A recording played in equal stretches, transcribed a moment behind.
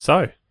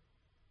So,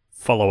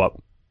 follow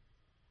up.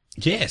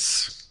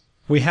 Yes,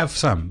 we have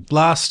some.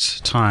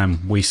 Last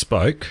time we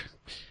spoke,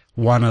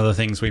 one of the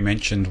things we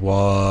mentioned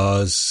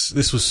was,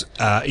 this was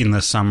in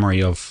the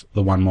summary of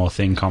the One More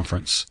Thing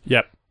conference.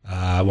 Yep.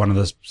 One of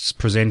the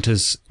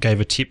presenters gave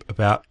a tip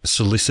about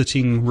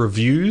soliciting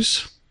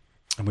reviews,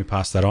 and we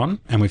passed that on,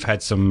 and we've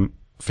had some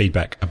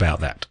feedback about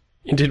that.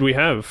 Indeed we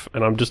have,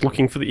 and I'm just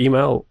looking for the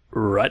email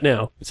right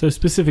now. So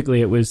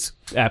specifically, it was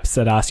apps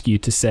that ask you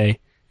to say,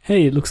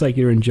 hey, it looks like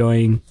you're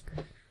enjoying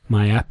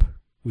my app.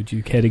 Would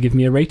you care to give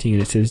me a rating?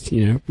 And it says,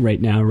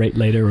 rate now, rate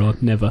later, or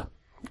never.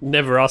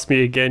 Never ask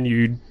me again,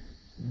 you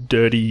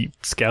dirty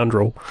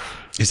scoundrel.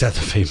 Is that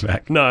the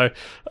feedback? No.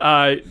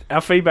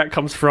 Our feedback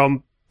comes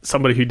from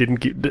somebody who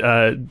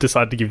didn't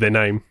decide to give their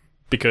name,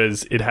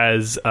 because it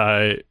has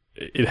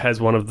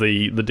one of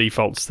the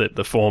defaults that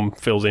the form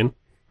fills in.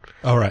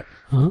 All right.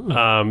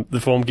 Oh. The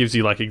form gives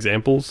you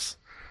examples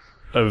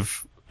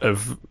of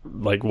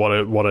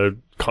what a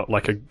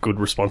good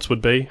response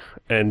would be,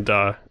 and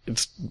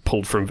it's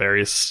pulled from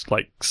various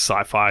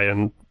sci-fi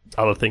and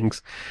other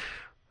things.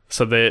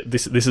 So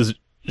this is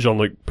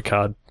Jean-Luc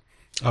Picard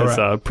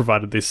has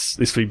provided this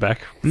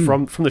feedback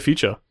from the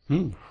future.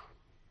 Oh,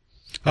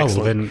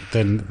 well,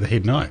 then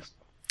he'd know.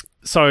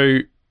 So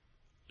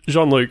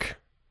Jean-Luc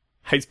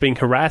hates being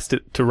harassed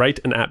to rate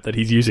an app that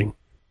he's using.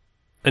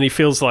 And he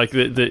feels like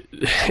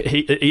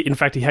in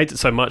fact, he hates it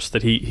so much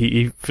that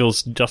he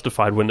feels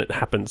justified when it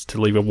happens to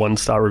leave a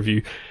 1-star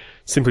review,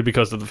 simply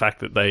because of the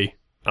fact that they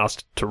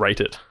asked to rate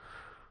it.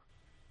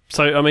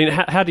 So, I mean,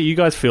 how do you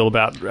guys feel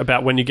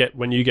about when you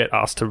get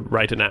asked to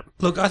rate an app?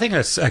 Look, I think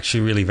that's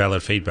actually really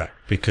valid feedback,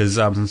 because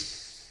kind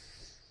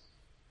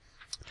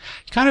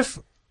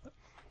of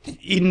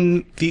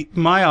in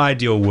my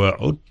ideal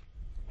world,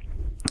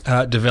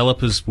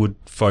 developers would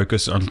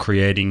focus on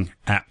creating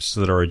apps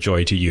that are a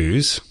joy to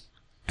use,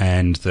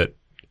 and that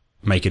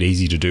make it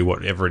easy to do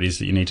whatever it is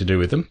that you need to do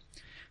with them.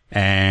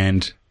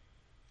 And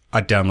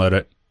I'd download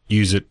it,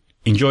 use it,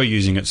 enjoy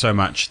using it so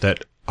much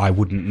that I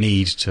wouldn't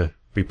need to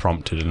be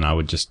prompted, and I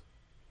would just,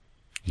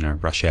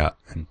 rush out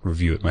and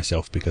review it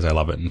myself because I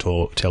love it and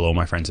tell all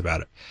my friends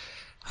about it.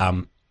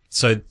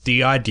 So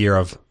the idea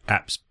of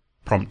apps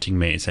prompting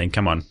me and saying,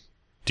 come on,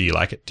 do you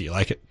like it? Do you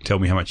like it? Tell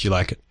me how much you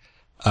like it.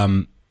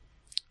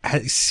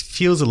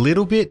 Feels a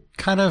little bit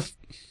kind of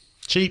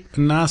cheap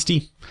and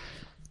nasty.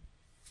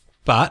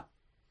 But,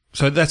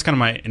 so that's kind of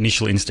my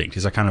initial instinct,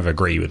 is I kind of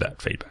agree with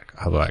that feedback.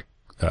 I'm like,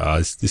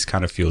 this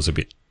kind of feels a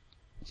bit,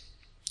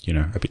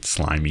 a bit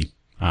slimy,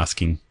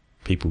 asking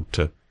people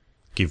to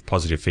give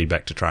positive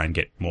feedback to try and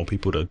get more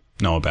people to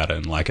know about it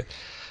and like it.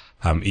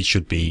 It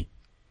should be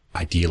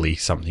ideally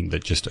something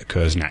that just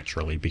occurs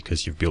naturally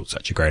because you've built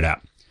such a great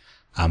app.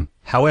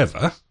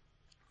 However,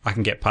 I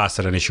can get past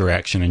that initial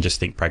reaction and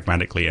just think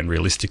pragmatically and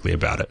realistically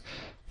about it.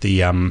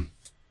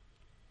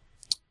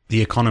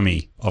 The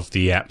economy of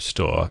the App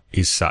Store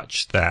is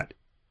such that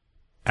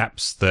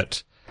apps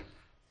that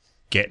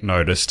get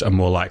noticed are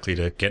more likely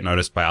to get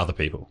noticed by other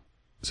people.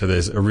 So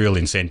there's a real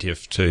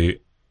incentive to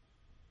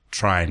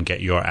try and get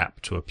your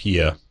app to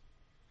appear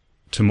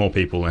to more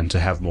people and to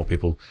have more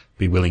people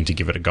be willing to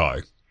give it a go.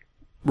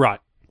 Right.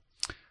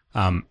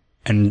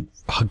 And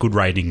good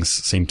ratings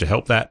seem to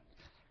help that.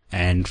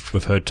 And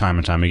we've heard time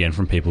and time again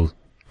from people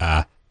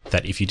that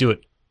if you do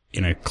it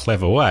in a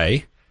clever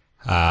way,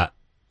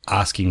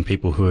 asking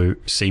people who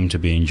seem to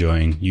be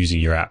enjoying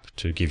using your app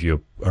to give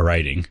you a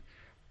rating,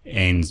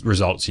 and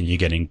results in you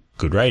getting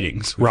good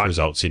ratings, which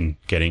results in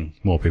getting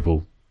more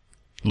people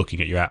looking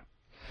at your app.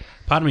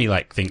 Part of me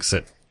thinks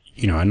that,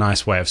 a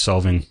nice way of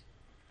solving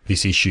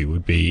this issue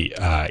would be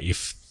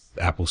if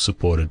Apple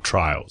supported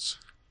trials,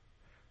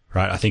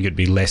 right? I think there'd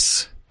be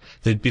less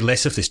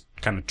of this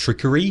kind of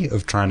trickery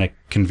of trying to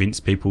convince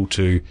people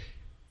to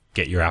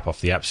get your app off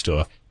the App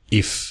Store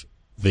if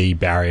the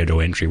barrier to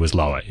entry was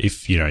lower.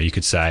 If, you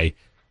could say,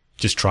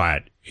 just try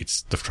it.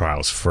 The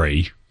trial's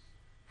free.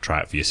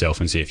 Try it for yourself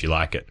and see if you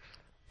like it.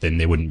 Then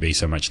there wouldn't be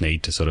so much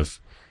need to sort of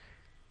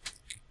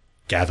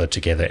gather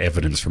together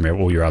evidence from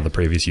all your other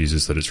previous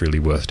users that it's really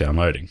worth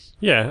downloading.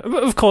 Yeah,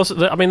 of course.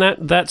 I mean,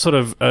 that sort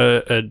of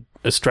a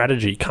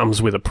strategy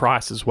comes with a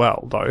price as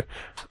well, though.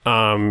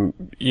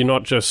 You're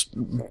not just,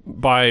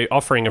 by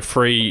offering a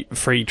free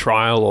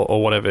trial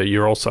or whatever,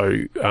 you're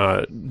also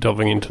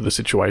delving into the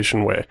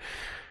situation where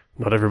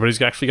not everybody's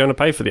actually going to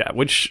pay for the app,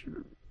 which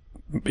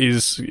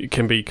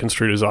can be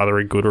construed as either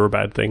a good or a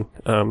bad thing.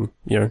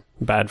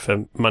 Bad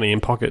for money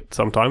in pocket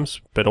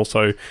sometimes, but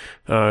also,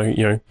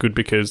 good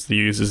because the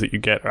users that you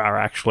get are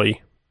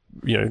actually,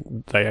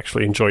 they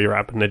actually enjoy your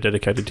app and they're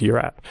dedicated to your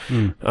app.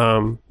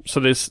 So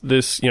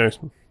there's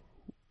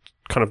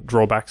kind of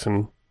drawbacks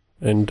and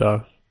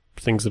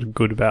things that are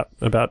good about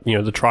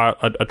the trial,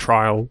 a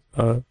trial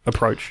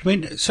approach. I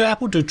mean, so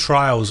Apple do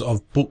trials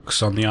of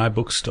books on the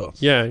iBook store.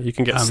 Yeah, you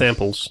can get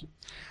samples.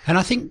 And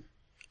I think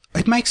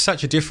it makes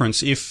such a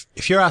difference if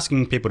you're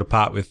asking people to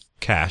part with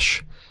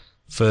cash,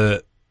 for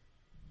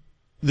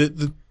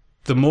the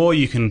more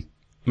you can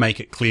make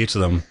it clear to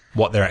them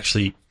what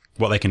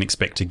they can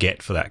expect to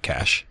get for that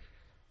cash,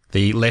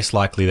 the less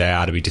likely they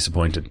are to be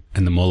disappointed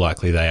and the more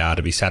likely they are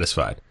to be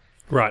satisfied.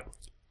 Right.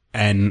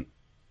 And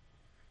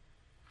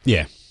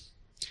yeah,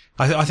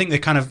 I think they're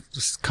kind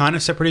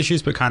of separate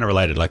issues, but kind of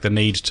related. Like the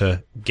need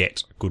to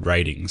get good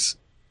ratings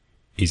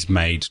is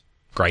made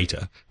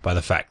greater by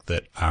the fact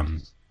that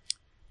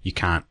you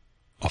can't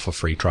offer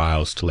free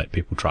trials to let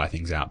people try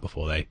things out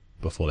before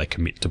they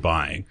commit to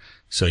buying.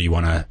 So you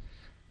want to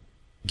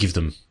give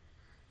them,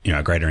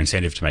 a greater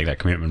incentive to make that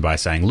commitment by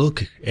saying,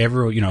 look,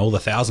 all the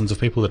thousands of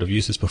people that have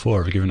used this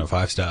before have given it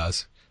 5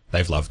 stars.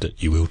 They've loved it.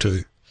 You will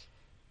too.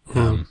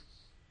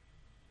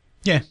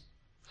 Yeah.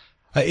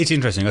 It's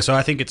interesting. So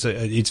I think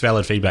it's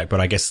valid feedback,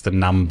 but I guess the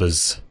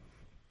numbers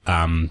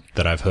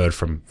that I've heard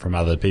from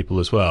other people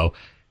as well,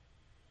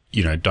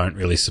 don't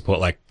really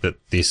support that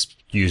this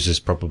user's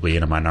probably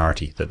in a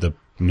minority, that the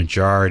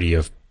majority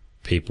of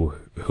people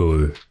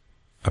who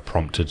are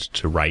prompted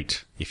to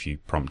rate, if you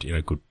prompt in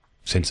a good,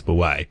 sensible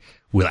way,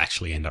 will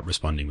actually end up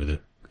responding with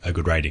a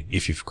good rating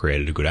if you've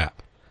created a good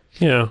app.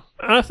 Yeah,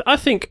 I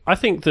think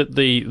that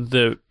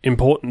the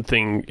important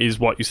thing is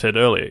what you said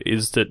earlier,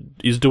 is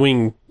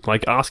doing,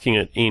 asking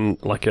it in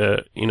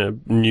a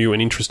new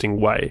and interesting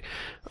way,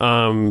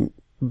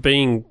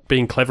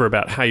 being clever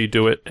about how you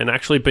do it, and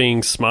actually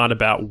being smart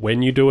about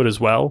when you do it as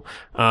well.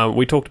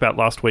 We talked about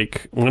last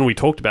week when we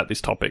talked about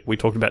this topic. We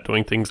talked about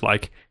doing things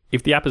like,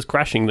 if the app is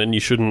crashing, then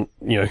you shouldn't,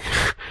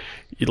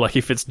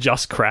 if it's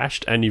just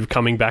crashed and you're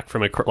coming back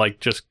from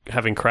just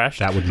having crashed,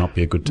 that would not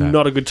be a good time.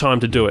 Not a good time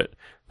to do it.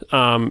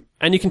 And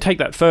you can take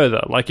that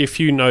further. Like if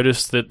you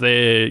notice that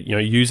they're,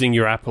 using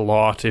your app a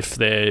lot, if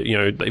they're,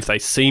 if they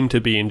seem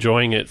to be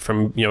enjoying it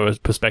from, a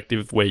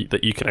perspective that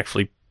you can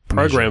actually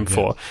program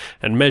for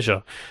and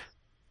measure.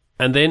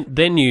 And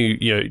then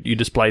you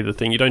display the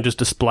thing. You don't just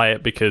display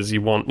it because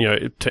you want,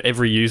 to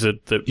every user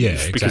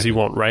because you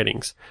want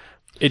ratings.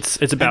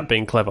 It's about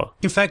being clever.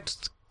 In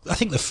fact, I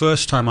think the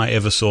first time I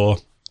ever saw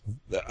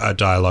a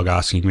dialogue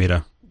asking me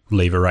to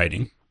leave a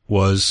rating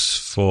was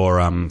for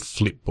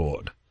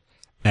Flipboard.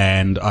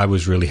 And I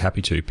was really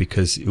happy to,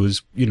 because it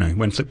was,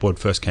 when Flipboard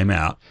first came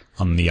out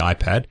on the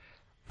iPad,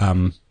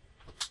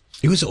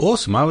 it was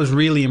awesome. I was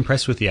really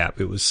impressed with the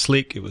app. It was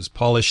slick. It was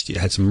polished. It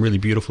had some really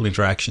beautiful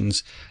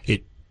interactions.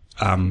 It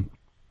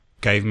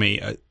gave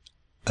me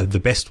the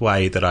best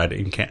way that I'd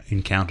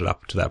encountered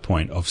up to that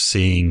point of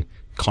seeing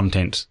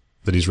content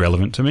that is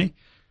relevant to me.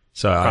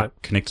 So I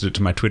connected it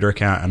to my Twitter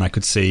account, and I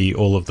could see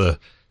all of the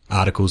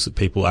articles that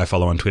people I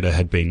follow on Twitter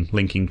had been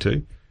linking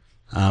to.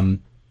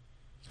 And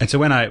so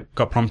when I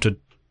got prompted,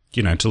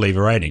 to leave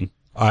a rating,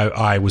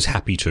 I was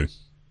happy to.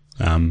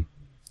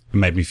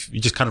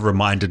 It just kind of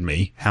reminded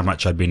me how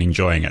much I'd been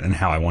enjoying it and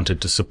how I wanted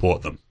to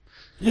support them.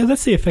 Yeah,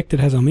 that's the effect it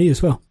has on me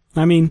as well.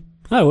 I mean,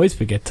 I always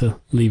forget to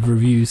leave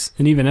reviews.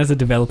 And even as a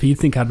developer, you'd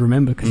think I'd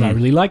remember, because I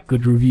really like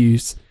good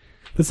reviews.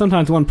 But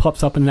sometimes one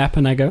pops up in an app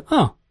and I go,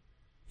 oh,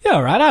 yeah,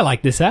 all right, I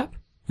like this app.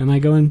 And I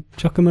go and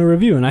chuck them a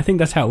review. And I think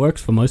that's how it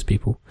works for most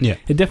people. Yeah.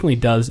 It definitely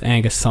does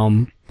anger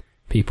some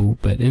people,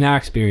 but in our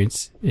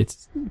experience,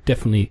 it's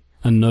definitely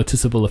a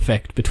noticeable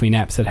effect between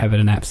apps that have it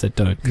and apps that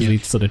don't, because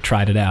we've sort of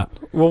tried it out.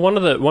 Well, one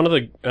of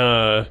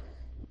the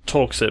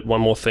talks at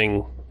One More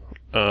Thing,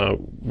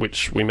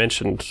 which we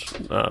mentioned,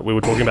 we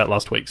were talking about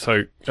last week.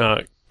 So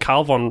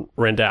Carl von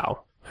Rendau,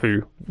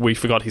 who we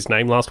forgot his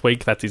name last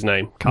week, that's his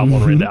name, Carl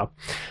von Rendau.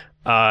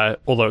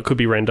 Although it could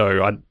be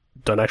Rendo, I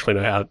don't actually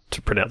know how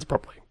to pronounce it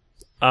properly.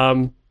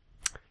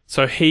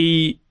 So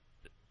he's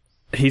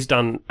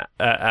done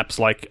apps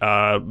like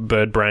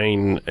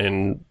BirdBrain,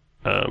 and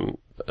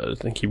I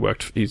think he's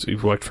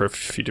worked for a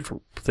few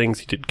different things.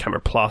 He did Camera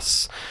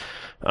Plus.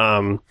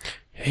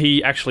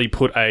 He actually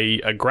put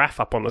a graph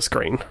up on the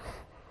screen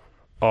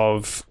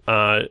of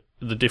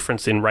the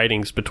difference in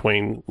ratings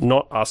between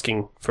not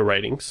asking for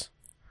ratings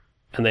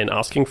and then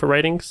asking for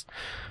ratings.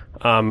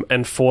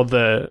 And for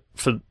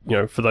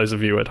those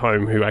of you at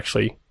home who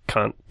actually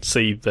can't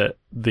see the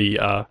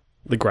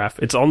graph,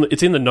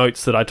 it's in the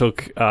notes that I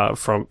took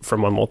from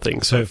One More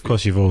Thing. So of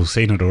course you've all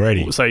seen it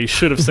already. So you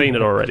should have seen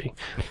it already.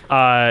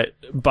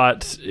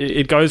 But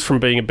it goes from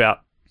being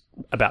about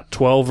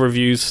 12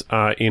 reviews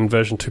in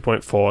version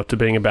 2.4 to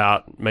being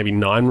about maybe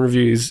 9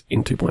 reviews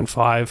in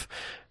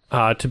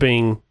 2.5 to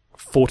being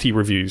 40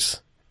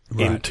 reviews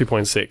in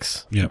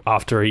 2.6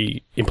 after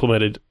he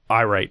implemented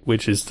iRate,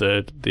 which is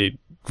the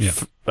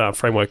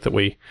framework that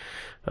we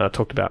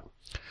talked about.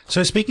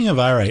 So speaking of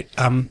iRate,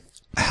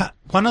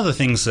 one of the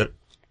things that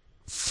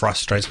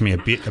frustrates me a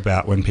bit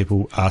about when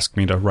people ask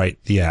me to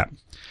rate the app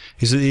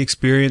is that the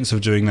experience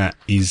of doing that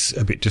is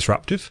a bit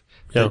disruptive.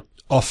 Yeah.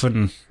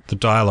 Often the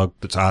dialogue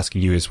that's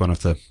asking you is one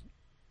of the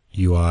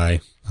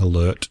UI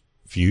alert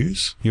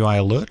views. UI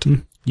alert?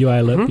 UI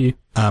alert view.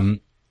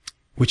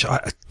 Which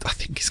I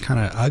think is kind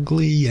of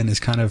ugly and is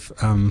kind of,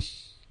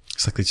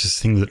 it's like it's just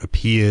a thing that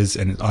appears,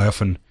 and I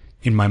often,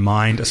 in my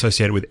mind,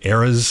 associate it with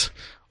errors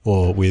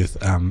or with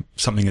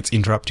something that's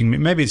interrupting me.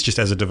 Maybe it's just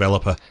as a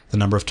developer, the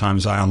number of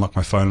times I unlock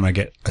my phone and I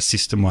get a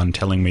system one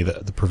telling me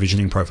that the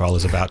provisioning profile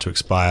is about to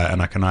expire,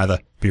 and I can either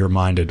be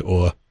reminded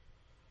or,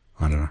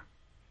 I don't know,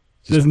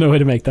 There's no way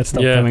to make that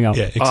stop coming up.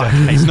 Yeah,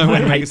 exactly. There's no way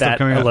to make it stop that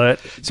coming alert.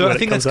 up. So I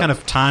think that's kind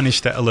of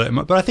tarnished that alert.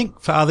 But I think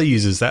for other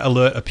users, that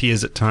alert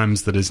appears at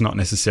times that is not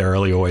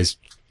necessarily always,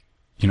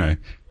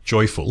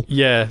 joyful.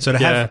 Yeah. So to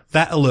have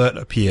that alert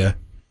appear,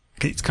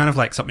 it's kind of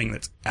like something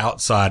that's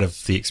outside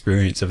of the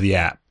experience of the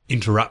app,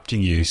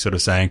 interrupting you, sort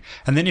of saying,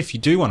 and then if you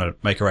do want to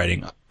make a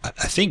rating, I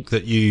think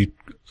that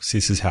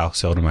this is how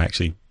seldom I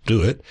actually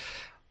do it,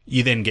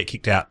 you then get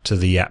kicked out to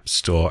the App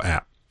Store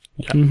app.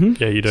 Yeah,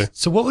 yeah, you do.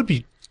 So what would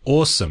be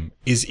awesome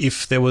is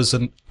if there was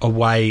a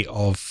way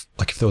of,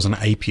 like if there was an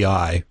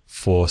API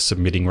for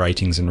submitting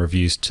ratings and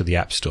reviews to the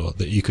App Store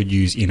that you could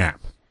use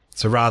in-app.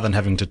 So rather than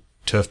having to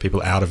turf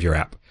people out of your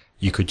app,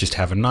 you could just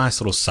have a nice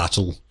little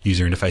subtle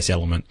user interface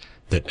element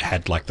that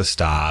had like the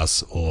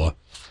stars or,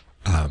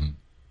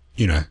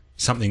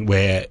 something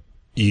where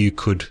you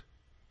could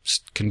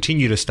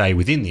continue to stay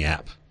within the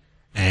app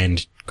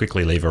and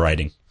quickly leave a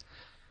rating.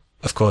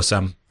 Of course,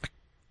 I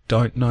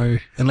don't know,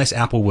 unless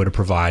Apple were to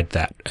provide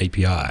that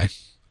API,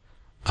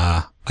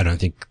 I don't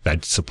think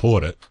they'd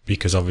support it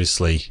because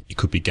obviously it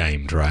could be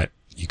gamed, right?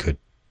 You could,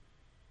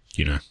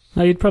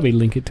 No, you'd probably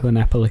link it to an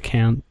Apple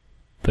account,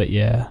 but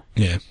yeah.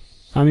 Yeah.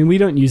 I mean, we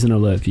don't use an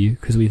alert view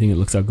because we think it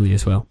looks ugly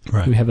as well.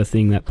 Right. We have a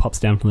thing that pops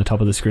down from the top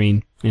of the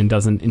screen and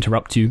doesn't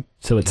interrupt you,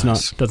 so it's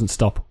doesn't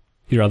stop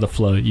your other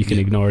flow. You can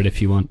ignore it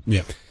if you want.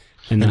 Yeah.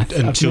 And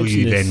until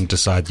you then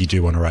decide you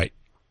do want to rate.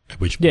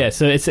 Yeah,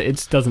 so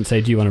it doesn't say,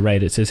 do you want to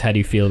rate? It says, how do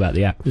you feel about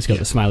the app? It's got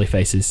the smiley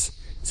faces.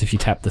 So if you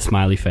tap the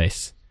smiley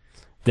face,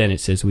 then it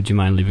says, would you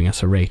mind leaving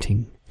us a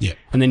rating? Yeah.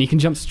 And then you can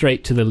jump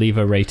straight to the leave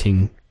a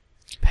rating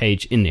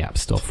page in the App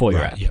Store for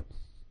your app. Yep.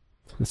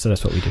 So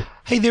that's what we do.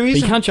 Hey, But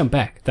you can't jump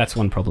back. That's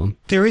one problem.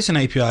 There is an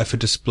API for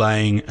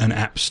displaying an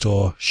App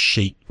Store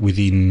sheet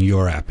within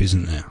your app,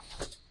 isn't there?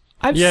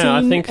 I've seen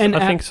I think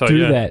app so, do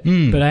yeah.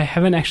 that, but I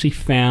haven't actually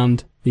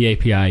found the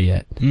API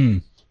yet.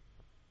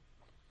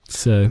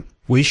 So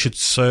We should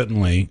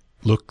certainly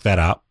look that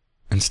up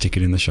and stick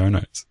it in the show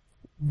notes.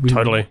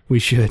 Totally. We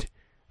should.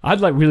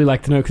 I'd really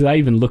like to know because I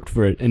even looked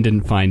for it and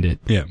didn't find it.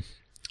 Yeah.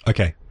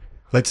 Okay.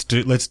 Let's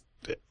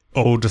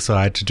all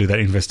decide to do that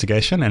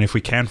investigation, and if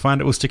we can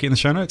find it, we'll stick it in the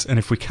show notes. And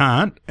if we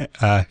can't,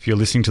 if you're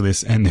listening to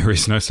this and there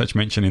is no such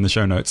mention in the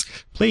show notes,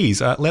 please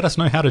let us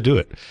know how to do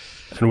it.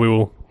 And we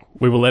will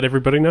let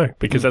everybody know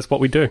because that's what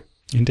we do.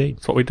 Indeed.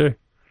 That's what we do.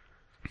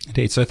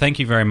 Indeed. So thank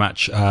you very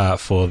much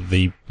for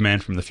the man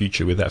from the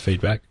future with that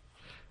feedback.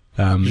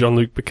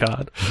 Jean-Luc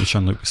Picard.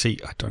 Jean-Luc. See,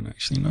 I don't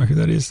actually know who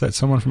that is. That's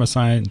someone from a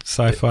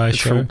sci-fi It's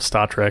show. from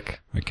Star Trek.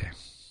 Okay.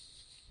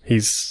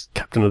 He's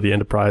captain of the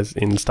Enterprise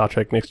in Star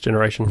Trek Next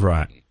Generation.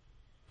 Right.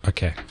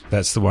 Okay.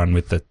 That's the one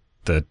with the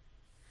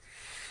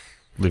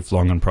live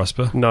long and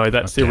prosper. No,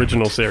 that's the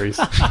original series.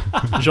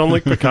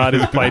 Jean-Luc Picard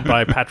is played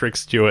by Patrick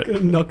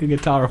Stewart. Knock a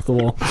guitar off the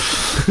wall.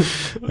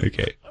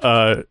 Okay.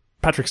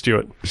 Patrick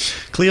Stewart.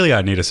 Clearly,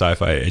 I need a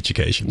sci-fi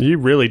education. You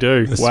really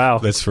do. Wow.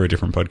 That's for a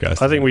different podcast.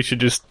 I think we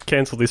should just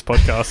cancel this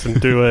podcast and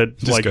do a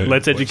go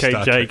Let's watch Educate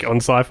Star Jake Trek. on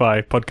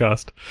Sci-Fi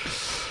podcast.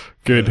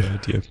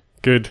 Good. Dear.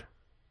 Good.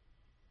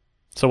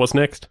 So what's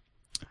next?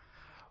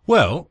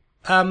 Well,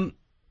 I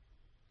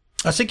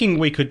was thinking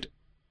we could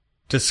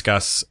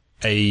discuss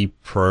a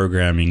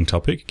programming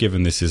topic,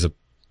 given this is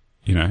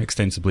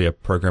ostensibly a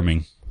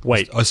programming.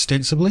 Wait.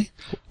 Ostensibly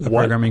a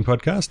What? programming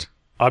podcast.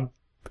 Are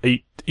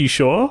you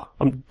sure?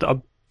 I'm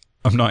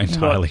I'm not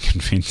entirely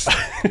convinced.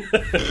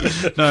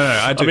 No,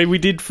 I do. I mean, we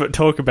did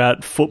talk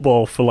about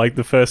football for like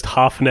the first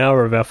half an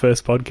hour of our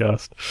first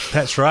podcast.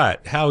 That's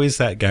right. How is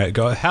that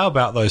go? How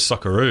about those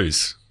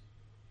Socceroos?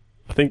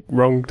 I think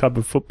wrong type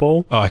of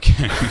football. Oh,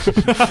 okay.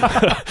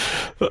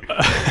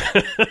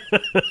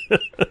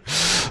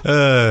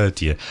 Oh,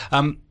 dear.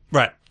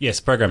 Right. Yes,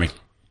 programming.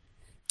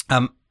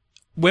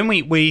 When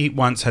we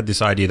once had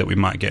this idea that we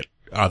might get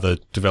other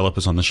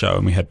developers on the show,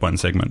 and we had one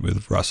segment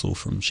with Russell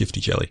from Shifty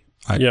Jelly.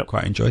 I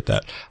quite enjoyed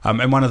that.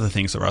 And one of the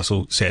things that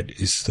Russell said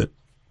is that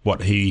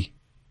what he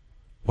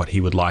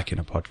would like in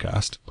a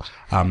podcast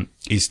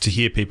is to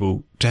hear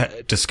people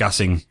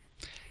discussing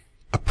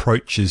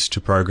approaches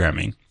to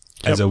programming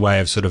as a way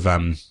of sort of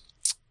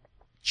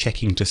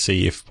checking to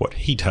see if what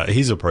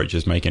his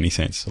approaches make any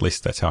sense. At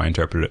least that's how I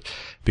interpret it,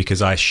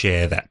 because I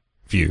share that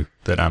view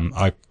that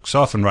I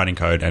so often writing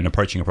code and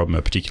approaching a problem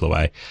a particular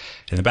way.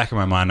 In the back of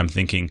my mind, I'm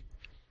thinking,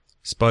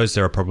 suppose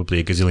there are probably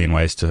a gazillion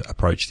ways to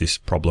approach this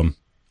problem.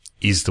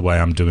 Is the way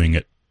I'm doing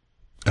it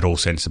at all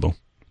sensible?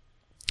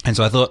 And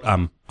so I thought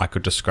I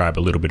could describe a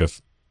little bit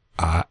of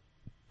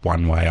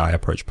one way I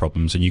approach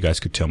problems, and you guys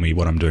could tell me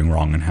what I'm doing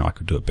wrong and how I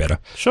could do it better.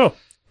 Sure.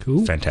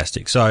 Cool.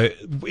 Fantastic. So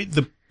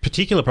the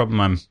particular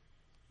problem I'm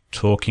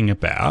talking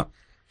about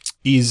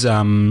is,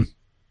 I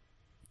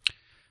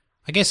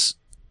guess,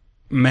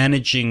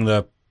 managing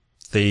the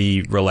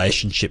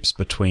relationships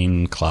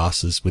between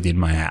classes within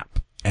my app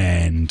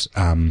and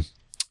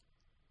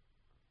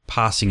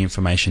passing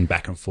information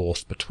back and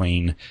forth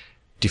between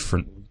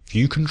different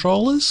view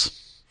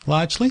controllers,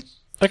 largely.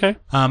 Okay.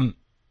 And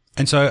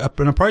so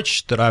an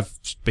approach that I've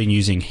been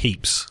using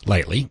heaps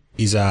lately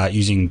is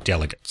using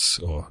delegates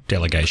or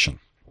delegation.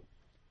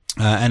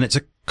 And it's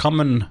a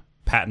common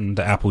pattern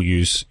that Apple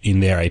use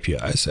in their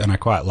APIs, and I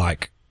quite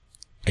like.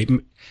 It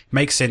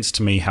makes sense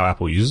to me how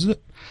Apple uses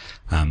it.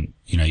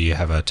 You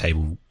have a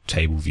table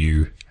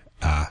view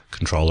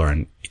controller,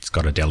 and it's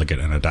got a delegate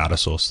and a data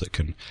source that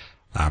can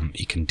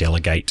you can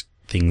delegate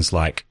things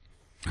like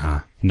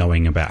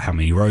knowing about how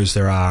many rows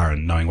there are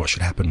and knowing what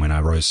should happen when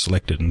a row is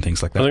selected and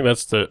things like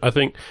that. I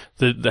think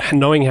the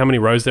knowing how many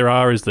rows there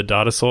are is the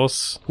data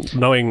source.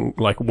 Knowing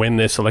like when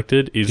they're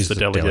selected is the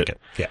delegate.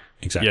 Yeah,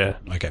 exactly.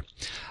 Yeah. Okay.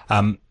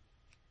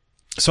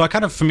 So I'm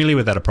kind of familiar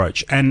with that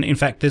approach. And in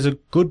fact, there's a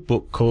good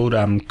book called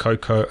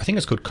Cocoa. I think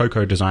it's called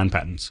Cocoa Design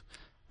Patterns,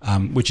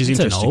 which is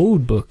interesting. It's an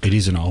old book. It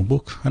is an old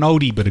book. An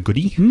oldie but a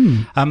goodie.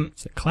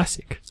 It's a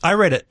classic. I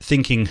read it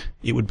thinking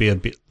it would be a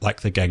bit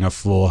like the Gang of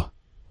Four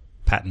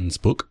patterns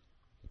book,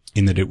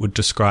 in that it would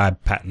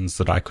describe patterns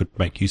that I could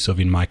make use of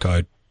in my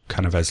code,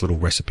 kind of as little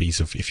recipes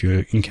of, if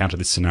you encounter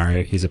this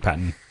scenario, here's a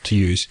pattern to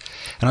use.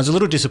 And I was a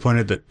little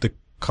disappointed that the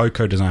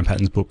Cocoa Design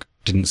Patterns book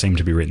didn't seem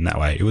to be written that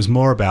way. It was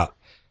more about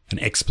an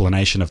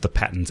explanation of the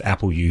patterns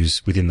Apple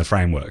use within the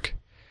framework.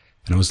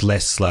 And it was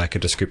less like a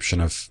description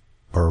of,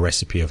 or a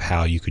recipe of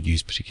how you could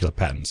use particular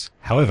patterns.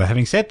 However,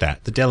 having said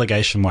that, the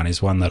delegation one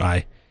is one that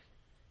I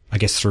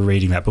guess through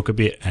reading that book a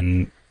bit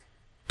and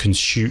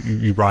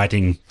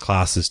writing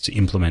classes to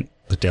implement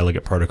the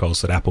delegate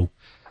protocols that Apple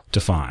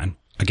define,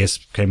 I guess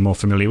became more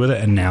familiar with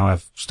it, and now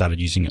I've started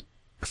using it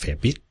a fair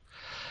bit.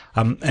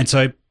 And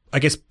so I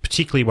guess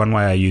particularly one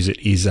way I use it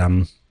is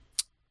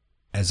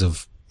as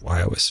of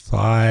iOS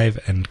 5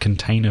 and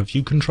container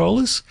view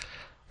controllers.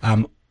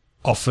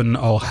 Often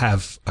I'll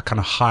have a kind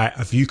of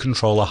a view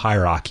controller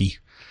hierarchy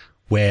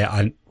where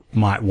I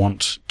might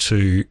want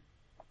to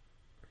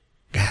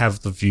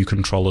have the view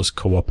controllers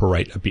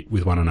cooperate a bit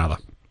with one another.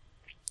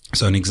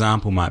 So an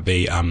example might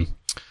be an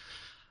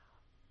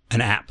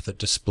app that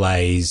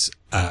displays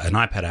an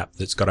iPad app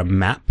that's got a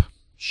map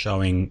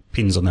showing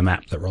pins on the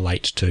map that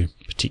relate to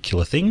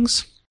particular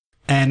things,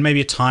 and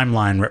maybe a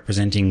timeline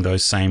representing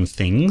those same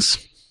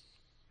things.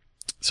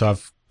 So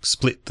I've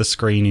split the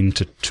screen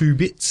into 2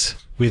 bits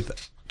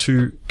with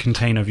 2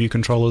 container view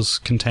controllers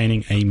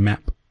containing a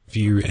map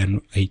view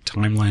and a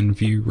timeline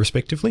view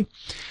respectively.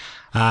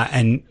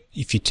 And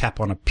if you tap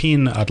on a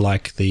pin, on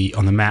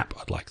the map,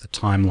 I'd like the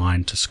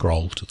timeline to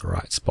scroll to the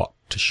right spot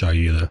to show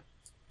you the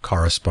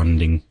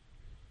corresponding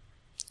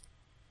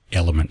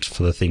element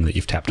for the thing that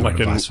you've tapped on, and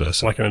vice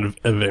versa. Like an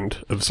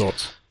event of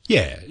sorts.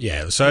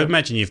 Yeah. So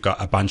imagine you've got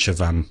a bunch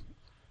of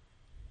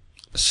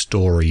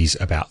stories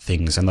about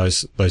things, and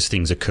those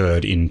things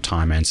occurred in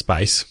time and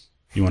space.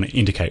 You want to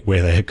indicate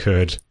where they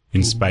occurred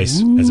in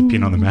space as a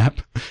pin on the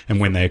map,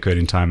 and when they occurred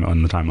in time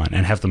on the timeline,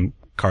 and have them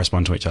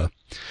correspond to each other.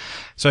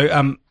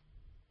 So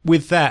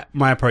with that,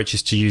 my approach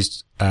is to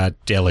use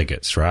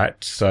delegates,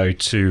 right? So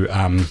to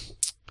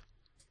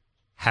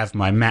have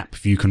my map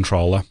view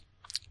controller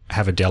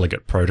have a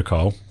delegate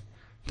protocol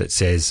that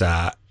says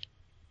that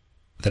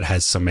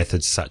has some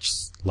methods such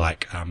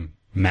like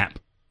map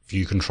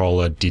view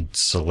controller did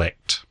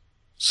select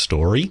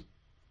story,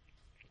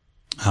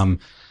 and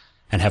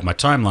have my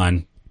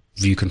timeline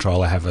view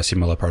controller have a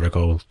similar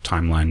protocol,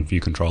 timeline view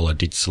controller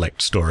did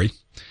select story,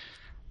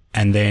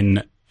 and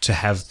then to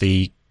have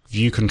the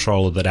view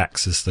controller that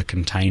acts as the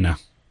container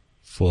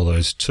for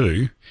those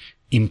 2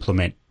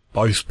 implement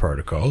both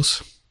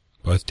protocols,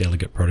 both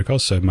delegate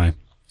protocols. So my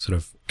sort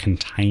of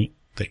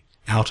the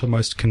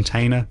outermost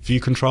container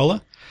view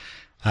controller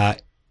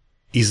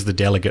is the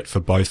delegate for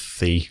both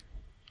the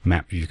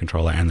map view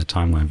controller and the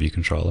timeline view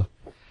controller.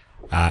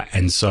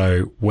 And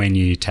so when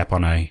you tap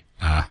on a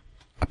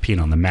pin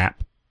on the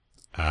map,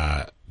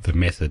 the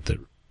method that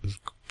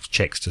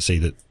checks to see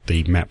that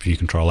the map view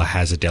controller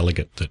has a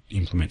delegate that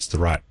implements the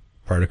right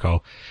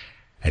protocol.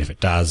 And if it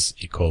does,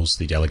 it calls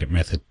the delegate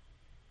method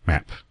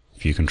map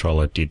view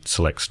controller did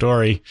select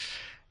story,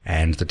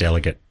 and the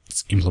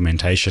delegate's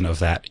implementation of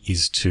that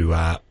is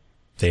to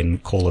then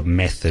call a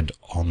method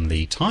on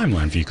the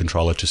timeline view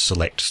controller to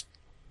select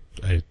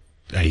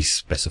a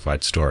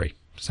specified story.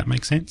 Does that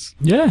make sense?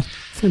 Yeah,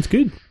 sounds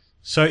good.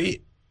 So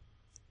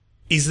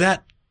is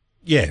that,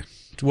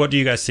 what do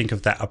you guys think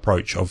of that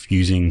approach of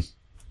using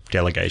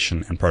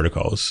delegation and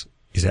protocols?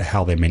 Is that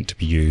how they're meant to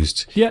be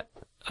used? Yeah,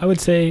 I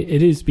would say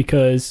it is,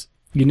 because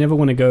you never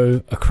want to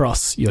go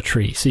across your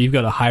tree. So you've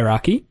got a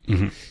hierarchy.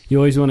 Mm-hmm. You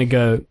always want to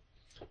go,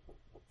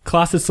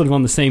 classes sort of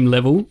on the same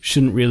level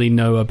shouldn't really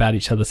know about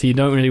each other. So you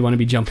don't really want to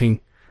be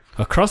jumping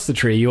across the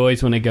tree. You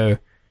always want to go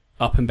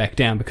up and back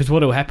down, because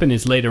what will happen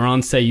is later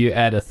on, say you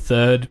add a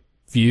 3rd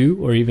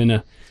view, or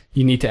even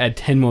you need to add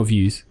 10 more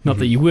views. Not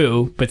that you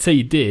will, but say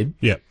you did.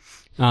 Yeah.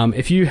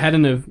 If you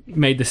hadn't have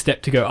made the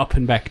step to go up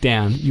and back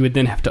down, you would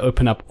then have to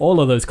open up all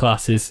of those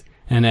classes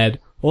and add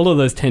all of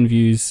those 10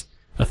 views,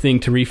 a thing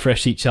to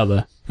refresh each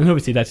other. And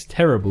obviously that's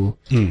terrible.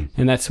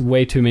 And that's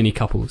way too many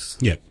couples.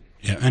 Yeah.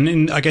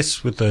 And I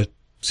guess with the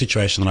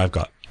situation that I've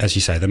got, as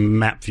you say, the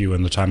map view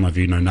and the timeline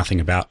view know nothing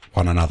about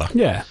one another.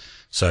 Yeah.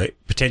 So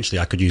potentially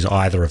I could use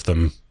either of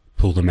them,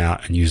 pull them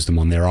out and use them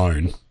on their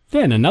own.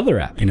 Yeah, in another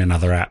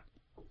app.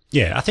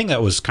 Yeah, I think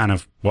that was kind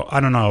of, I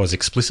don't know I was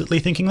explicitly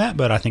thinking that,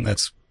 but I think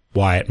that's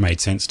why it made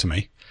sense to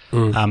me.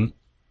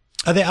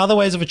 Are there other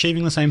ways of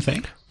achieving the same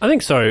thing? I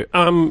think so.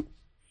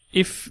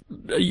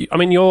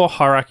 Your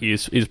hierarchy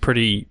is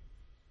pretty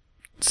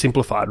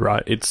simplified,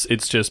 right?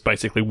 It's just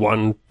basically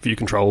one view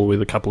controller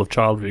with a couple of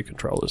child view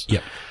controllers.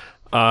 Yeah.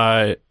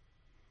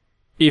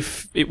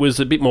 If it was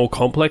a bit more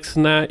complex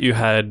than that, you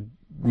had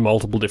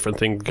multiple different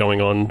things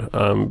going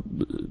on.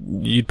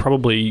 You'd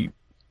probably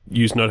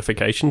use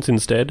notifications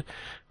instead,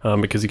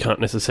 because you can't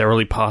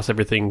necessarily pass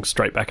everything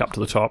straight back up to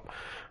the top.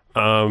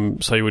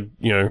 So you would,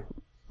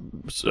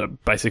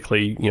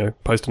 basically,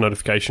 post a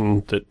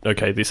notification that,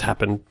 okay, this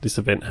happened, this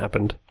event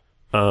happened.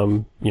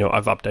 I've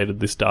updated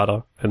this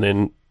data, and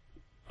then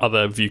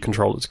other view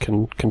controllers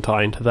can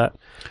tie into that.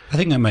 I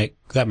think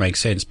that makes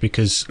sense,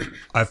 because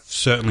I've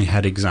certainly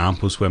had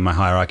examples where my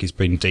hierarchy's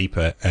been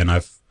deeper and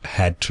I've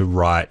had to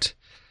write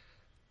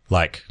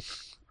like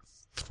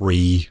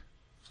 3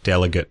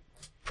 delegate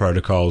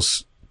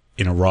protocols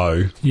in a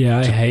row. Yeah,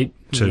 I hate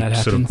when that to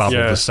sort of happens. bubble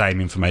Yeah. the same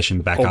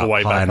information back All the up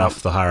way high back enough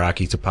up. the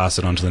hierarchy to pass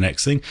it on to the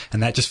next thing.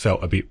 And that just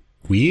felt a bit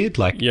weird.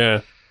 Like,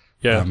 Yeah.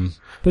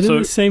 But So-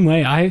 in the same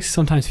way, I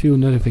sometimes feel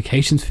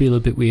notifications feel a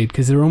bit weird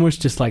because they're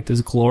almost just like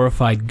this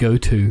glorified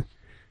go-to.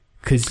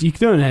 Because you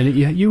don't have,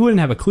 you wouldn't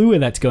have a clue where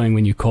that's going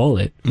when you call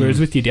it. Whereas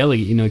with your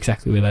delegate, you know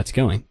exactly where that's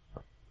going.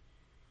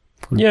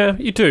 Yeah,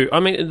 you do. I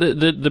mean,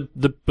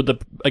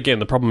 again,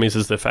 the problem is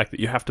the fact that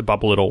you have to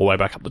bubble it all the way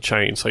back up the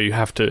chain. So you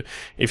have to,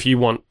 if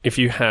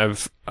you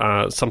have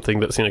something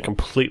that's in a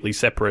completely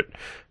separate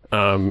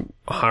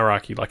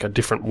hierarchy, like a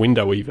different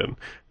window even,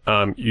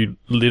 you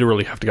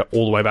literally have to go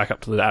all the way back up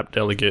to the app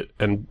delegate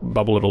and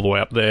bubble it all the way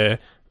up there,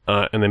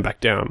 and then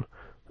back down.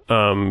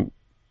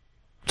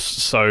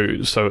 So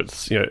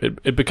it's,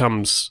 it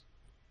becomes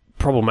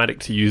problematic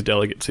to use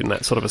delegates in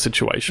that sort of a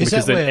situation, Is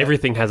because that then where-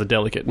 everything has a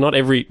delegate. Not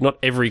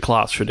every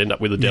class should end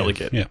up with a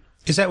delegate. Yeah.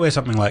 Is that where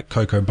something like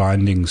Cocoa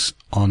bindings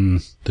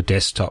on the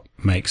desktop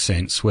makes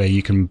sense, where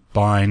you can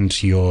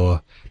bind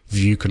your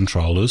view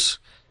controllers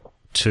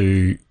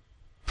to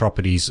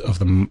properties of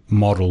the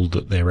model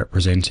that they're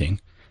representing,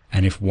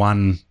 and if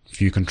one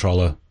view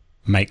controller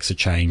makes a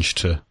change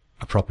to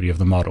a property of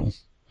the model,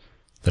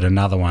 that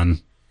another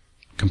one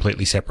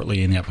completely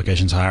separately in the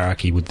application's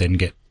hierarchy would then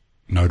get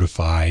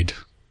notified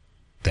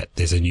that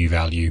there's a new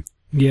value.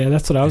 Yeah,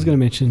 that's what I was going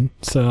to mention.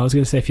 So I was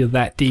going to say, if you're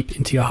that deep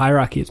into your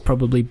hierarchy, it's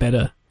probably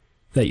better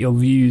that your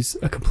views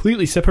are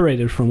completely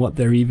separated from what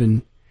they're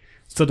even,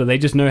 sort of, they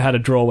just know how to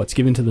draw what's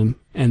given to them,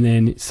 and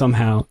then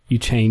somehow you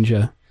change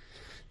a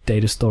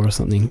data store or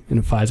something and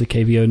it fires a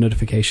KVO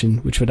notification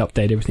which would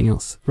update everything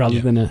else, rather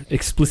than an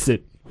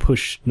explicit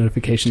push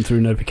notification through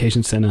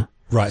Notification Center.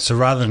 Right, so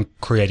rather than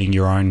creating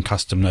your own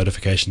custom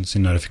notifications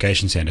in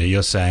Notification Center,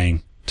 you're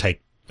saying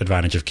take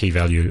advantage of key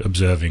value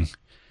observing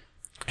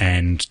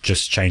and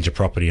just change a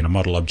property in a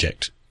model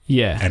object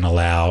Yeah. and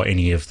allow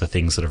any of the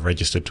things that have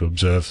registered to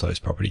observe those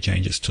property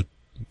changes to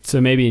So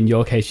maybe in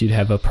your case, you'd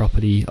have a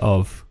property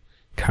of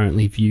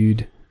currently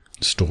viewed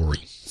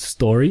story.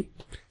 story.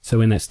 So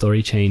when that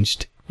story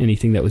changed,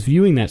 anything that was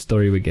viewing that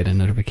story would get a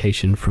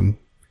notification from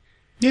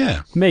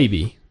Yeah.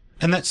 maybe.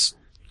 And it's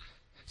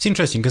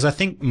interesting because I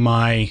think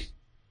my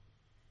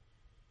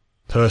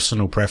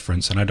personal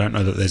preference, and I don't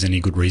know that there's any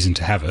good reason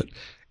to have it,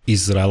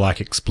 is that I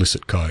like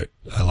explicit code.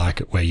 I like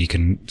it where you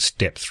can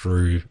step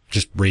through,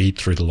 just read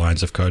through the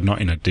lines of code, not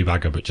in a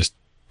debugger, but just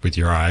with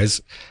your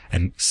eyes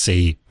and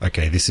see,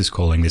 okay, this is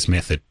calling this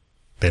method,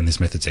 then this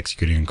method's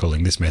executing and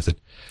calling this method.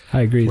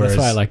 I agree. Whereas-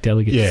 That's why I like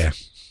delegates. Yeah.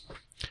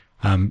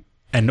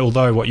 And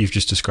although what you've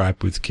just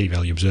described with key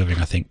value observing,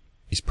 I think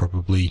is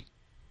probably,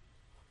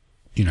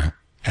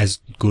 as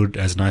good,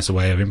 as nice a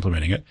way of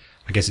implementing it,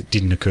 I guess it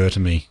didn't occur to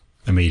me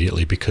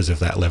immediately because of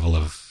that level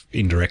of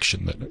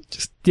indirection that it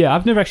just, Yeah,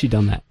 I've never actually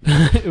done that.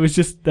 It was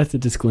just, that's a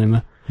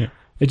disclaimer. Yeah.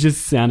 It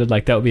just sounded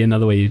like that would be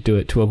another way to do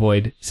it, to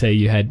avoid, say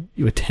you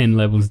were 10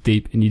 levels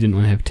deep and you didn't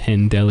want to have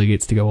 10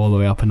 delegates to go all the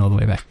way up and all the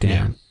way back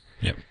down.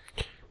 Yep.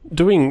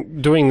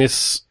 Doing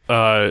this,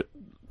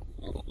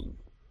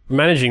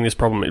 managing this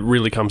problem, it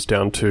really comes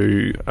down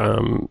to,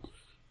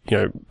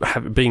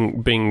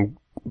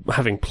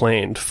 having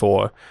planned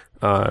for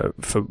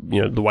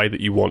the way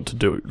that you want to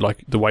do it,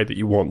 like the way that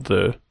you want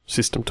the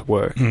system to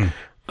work.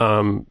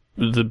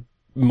 The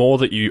more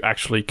that you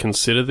actually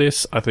consider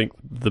this, I think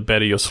the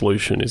better your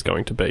solution is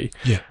going to be.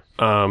 Yeah.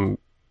 And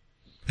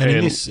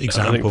in this I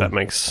example, think that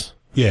makes...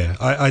 yeah,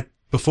 I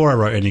before I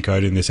wrote any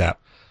code in this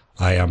app,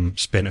 I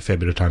spent a fair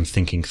bit of time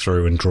thinking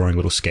through and drawing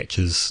little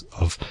sketches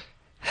of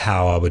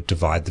how I would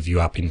divide the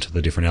view up into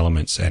the different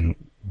elements and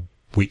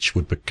which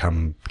would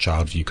become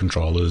child view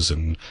controllers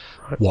and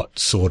what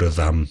sort of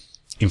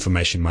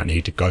information might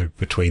need to go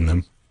between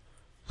them.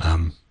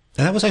 And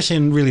that was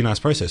actually a really nice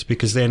process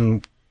because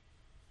then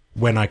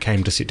when I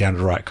came to sit down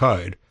to write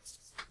code,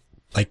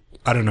 like,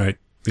 I don't know,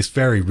 this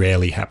very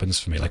rarely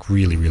happens for me, like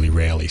really, really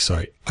rarely.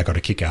 So I got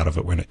a kick out of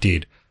it when it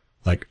did.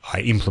 Like,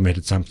 I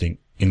implemented something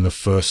in the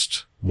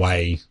first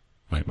way,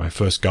 like my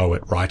first go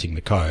at writing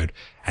the code,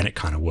 and it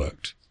kind of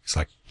worked. It's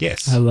like,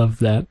 yes, I love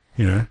that.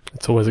 you know,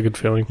 It's always a good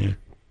feeling. yeah.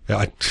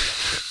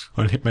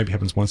 Or it maybe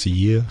happens once a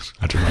year.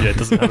 I don't know. Yeah, it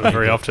doesn't happen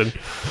very often.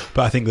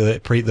 But I think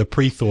the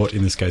pre-thought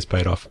in this case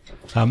paid off.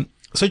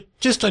 So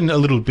just a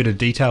little bit of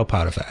detail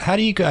part of it. How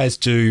do you guys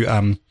do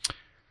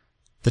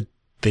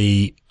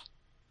the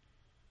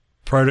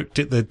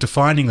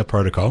defining the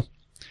protocol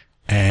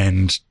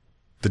and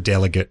the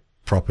delegate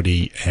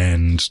property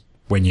and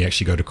when you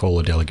actually go to call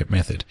a delegate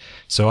method?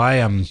 So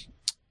I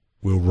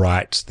will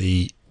write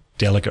the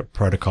delegate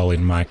protocol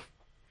in my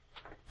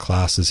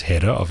class's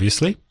header,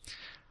 obviously.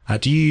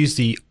 Do you use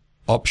the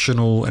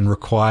optional and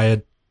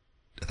required,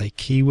 are they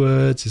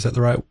keywords? Is that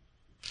the right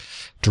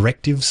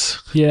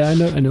directives? Yeah, I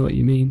know what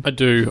you mean. I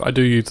do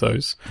use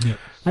those. Yeah.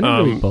 I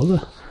don't really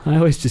bother. I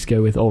always just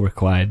go with all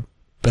required.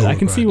 But I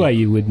can see why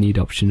you would need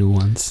optional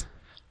ones.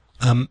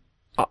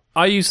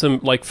 I use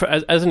them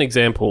as an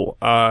example.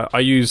 I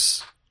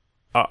use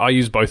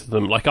both of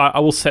them. Like I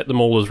will set them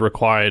all as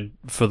required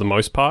for the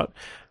most part.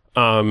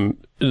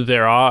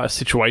 There are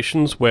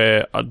situations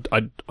where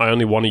I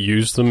only want to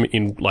use them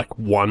in like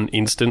one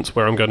instance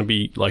where I'm going to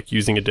be like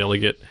using a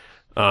delegate,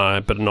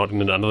 but not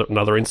in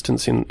another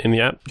instance in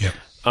the app. Yeah.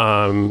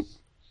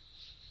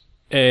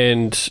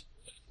 And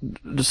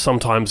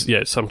sometimes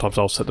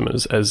I'll set them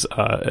as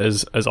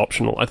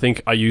optional. I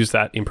think I use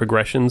that in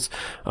progressions,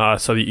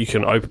 so that you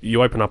can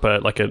open up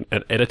an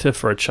editor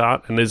for a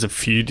chart, and there's a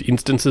few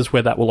instances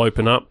where that will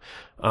open up.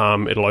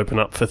 It'll open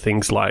up for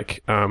things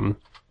like,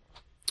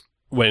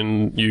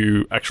 when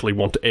you actually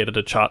want to edit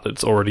a chart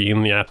that's already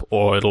in the app,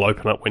 or it'll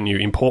open up when you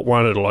import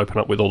one. It'll open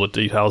up with all the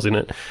details in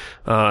it.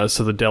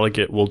 So the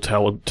delegate will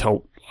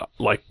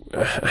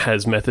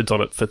has methods on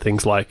it for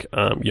things like,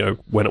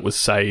 when it was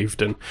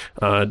saved and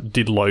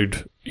did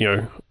load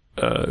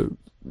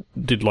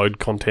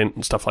content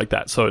and stuff like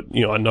that. So,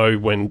 I know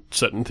when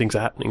certain things are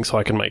happening, so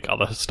I can make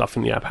other stuff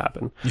in the app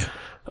happen. Yeah.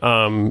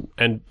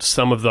 And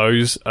some of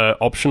those are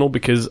optional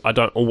because I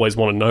don't always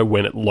want to know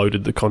when it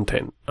loaded the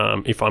content.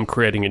 If I'm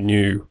creating a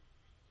new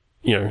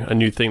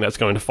thing that's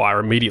going to fire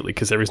immediately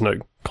because there is no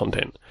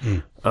content.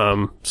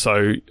 I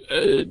do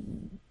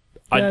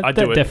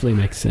it. Definitely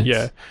makes sense.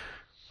 Yeah.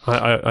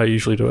 I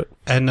usually do it.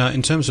 And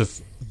in terms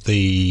of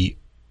the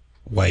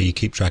way you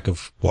keep track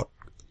of what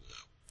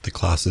the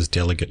class's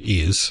delegate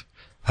is,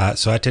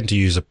 so I tend to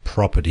use a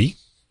property,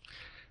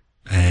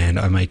 and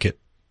I make it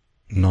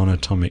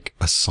non-atomic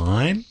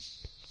assign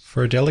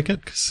for a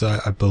delegate, because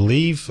I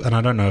believe, and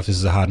I don't know if this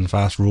is a hard and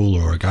fast rule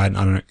or a guide,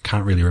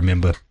 can't really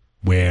remember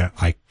where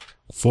I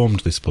formed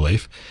this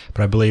belief,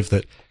 but I believe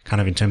that kind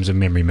of in terms of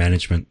memory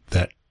management,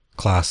 that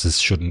classes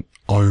shouldn't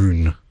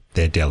own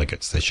their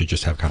delegates. They should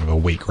just have kind of a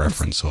weak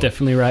reference.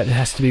 Definitely right. It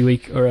has to be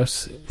weak, or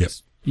else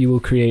you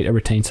will create a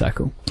retain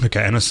cycle.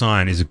 Okay, and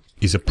assign is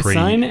a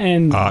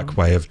pre-arc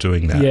way of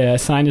doing that. Yeah,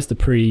 assign is the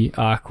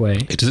pre-arc way.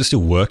 Does it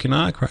still work in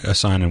arc? Right?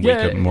 Assign and weak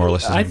are more or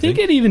less the same I think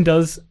thing? it even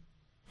does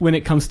when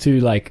it comes to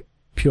like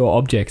pure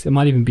objects. It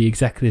might even be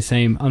exactly the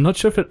same. I'm not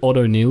sure if it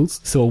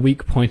auto-nils, so a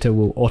weak pointer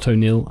will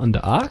auto-nil under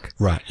arc.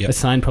 Right, yeah.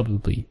 Assign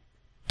probably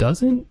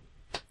doesn't.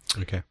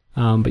 Okay.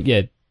 But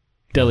yeah,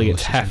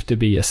 delegates have to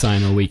be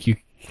assign or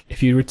weak.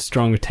 If you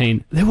strong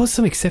retain, there was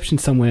some exception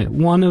somewhere.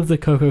 One of the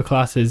Cocoa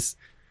classes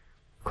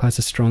requires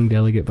a strong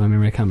delegate by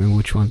memory. I can't remember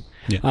which one.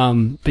 Yeah.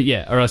 But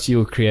yeah, or else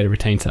you'll create a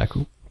retain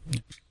cycle.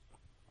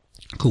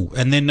 Cool.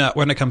 And then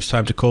when it comes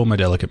time to call my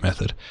delegate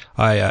method,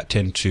 I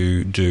tend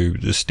to do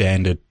the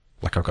standard,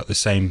 like I've got the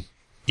same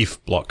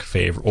if block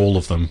for all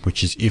of them,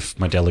 which is if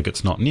my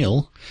delegate's not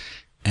nil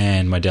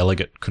and my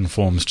delegate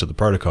conforms to the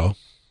protocol,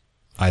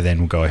 I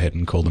then will go ahead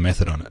and call the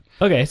method on it.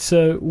 Okay,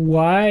 so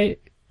why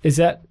is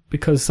that?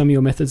 Because some of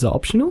your methods are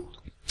optional?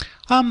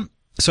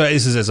 So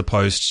this is as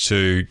opposed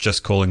to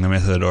just calling the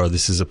method, or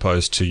this is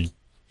opposed to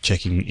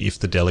checking if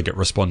the delegate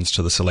responds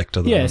to the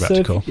selector that I'm about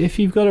to call. If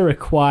you've got a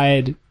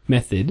required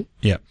method,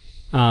 you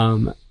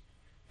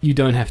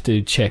don't have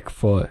to check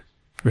for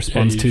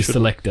response to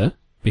selector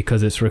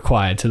because it's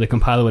required. So the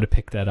compiler would have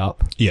picked that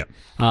up. Yeah.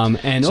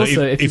 And so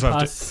also, if you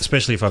pass...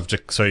 especially if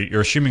so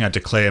you're assuming I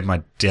declare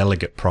my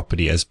delegate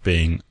property as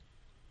being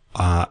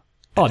an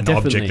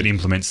object that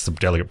implements the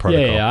delegate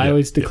protocol. Yeah, I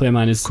always declare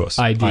mine as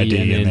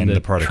ID and then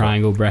the protocol.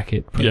 triangle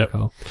bracket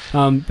protocol.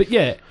 Yep. But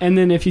yeah, and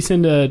then if you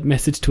send a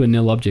message to a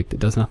nil object, it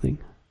does nothing.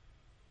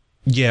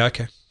 Yeah,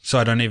 okay. So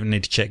I don't even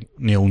need to check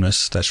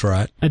nilness, that's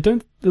right. At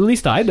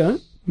least I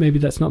don't. Maybe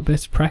that's not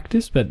best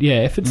practice, but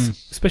yeah, if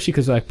it's, especially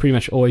because I pretty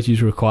much always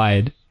use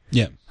required.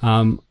 Yeah.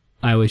 I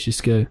always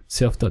just go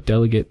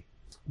self.delegate,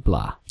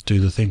 blah. Do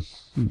the thing.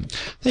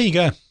 There you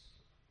go.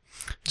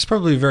 It's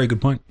probably a very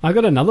good point. I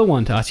got another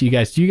one to ask you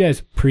guys. Do you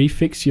guys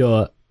prefix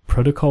your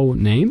protocol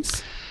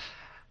names?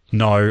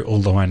 No,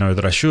 although I know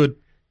that I should.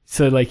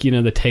 So like,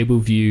 the table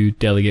view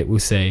delegate will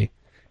say,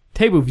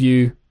 table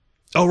view.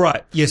 Oh,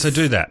 right. Yes, I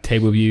do that.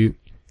 Table view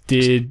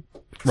did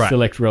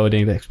select row or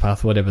index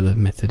path, whatever the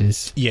method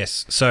is.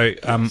 Yes. So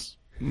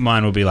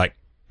mine will be like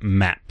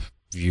map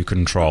view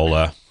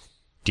controller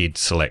did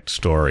select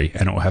story,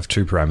 and it will have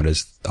two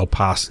parameters. I'll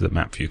pass the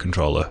map view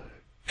controller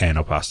and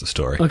I'll pass the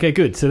story. Okay,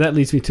 good. So that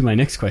leads me to my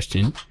next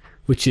question,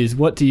 which is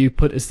what do you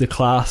put as the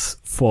class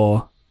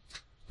for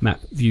map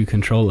view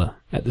controller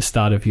at the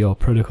start of your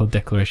protocol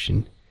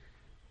declaration.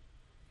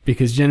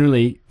 Because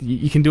generally,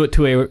 you can do it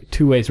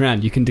two ways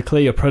around. You can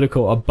declare your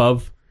protocol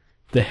above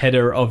the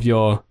header of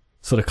your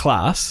sort of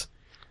class,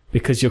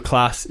 because your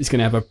class is going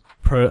to have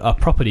a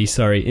property,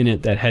 in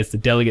it that has the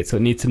delegate, so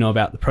it needs to know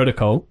about the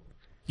protocol.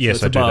 Yes,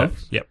 so I do that.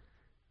 Yep.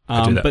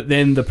 I do that. But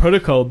then the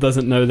protocol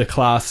doesn't know the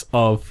class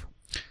of...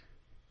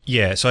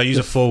 Yeah, so I use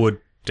a forward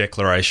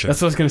declaration.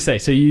 That's what I was going to say.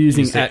 So you're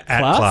using at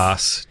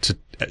class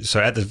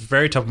so at the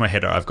very top of my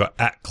header, I've got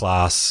at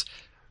class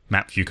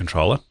map view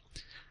controller,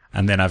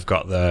 and then I've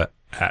got the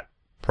at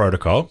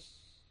protocol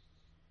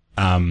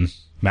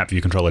map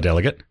view controller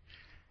delegate,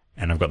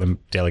 and I've got the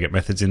delegate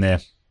methods in there.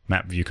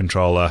 Map view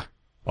controller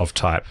of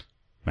type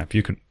map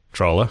view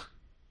controller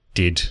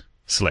did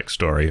select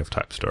story of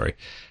type story,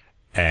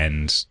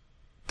 and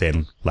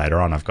then later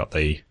on I've got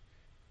the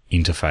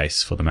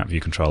interface for the map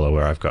view controller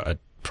where I've got a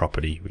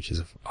property which is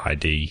of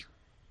ID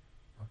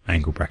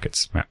angle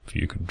brackets map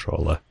view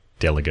controller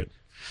delegate.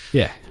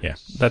 Yeah.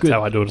 That's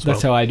how I do it as well.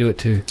 That's how I do it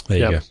too. There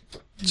you go.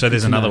 So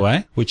there's another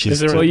way, which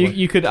is... Well,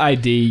 you could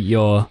ID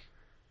your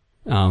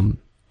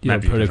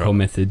protocol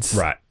methods.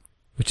 Right.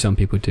 Which some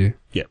people do.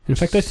 Yeah. In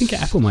fact, I think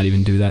Apple might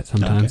even do that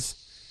sometimes.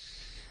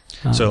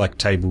 Okay. So like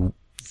table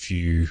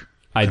view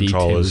ID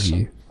controllers. table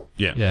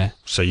view. Yeah.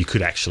 So you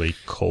could actually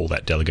call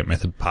that delegate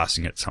method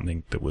passing it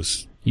something that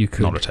was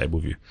not a table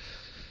view.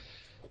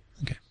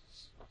 Okay.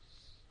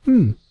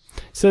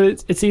 So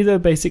it's either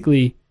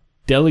basically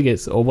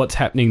delegates or what's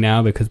happening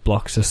now, because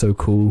blocks are so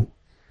cool.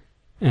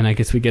 And I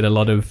guess we get a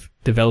lot of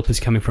developers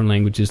coming from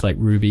languages like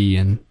Ruby,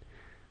 and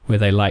where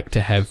they like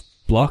to have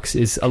blocks,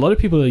 is a lot of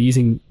people are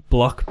using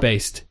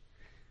block-based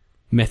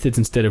methods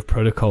instead of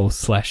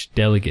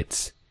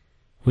protocol/delegates.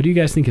 What do you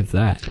guys think of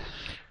that?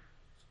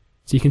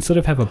 So you can sort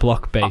of have a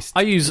block-based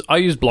I use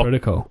block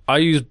protocol. I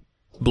use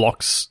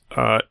blocks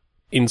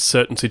in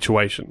certain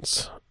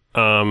situations.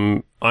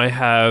 I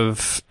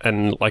have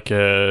an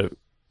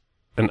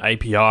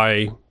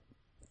API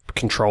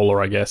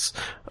controller, I guess,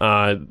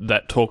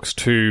 that talks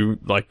to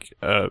like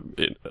a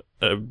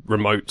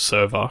remote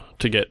server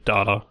to get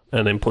data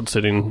and then puts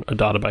it in a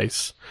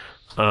database.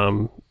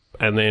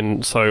 And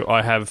then so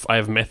I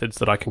have methods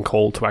that I can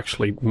call to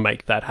actually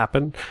make that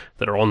happen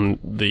that are on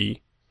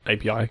the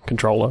API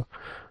controller.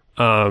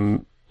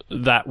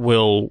 That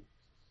will,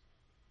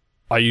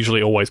 I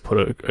usually always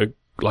put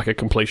a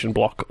completion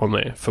block on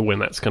there for when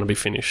that's going to be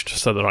finished,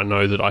 so that I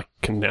know that I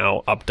can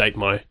now update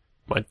my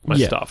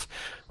stuff.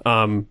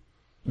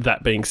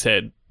 That being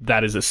said,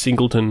 that is a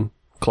singleton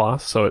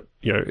class, so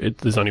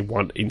there's only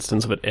one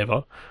instance of it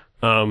ever.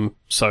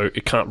 So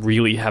it can't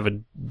really have a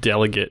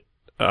delegate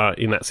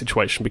in that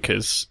situation,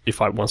 because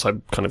once I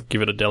kind of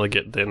give it a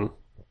delegate, then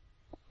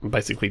I'm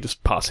basically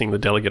just passing the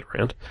delegate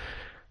around.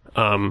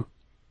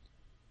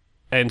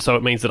 And so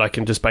it means that I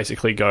can just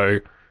basically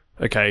go,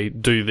 okay,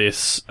 do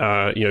this,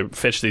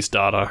 fetch this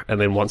data, and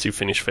then once you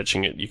finish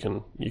fetching it, you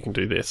can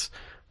do this.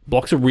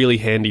 Blocks are really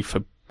handy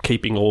for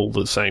keeping all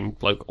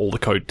the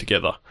code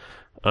together.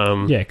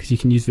 Because you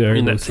can use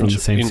variables from the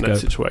same scope. In that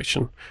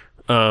situation.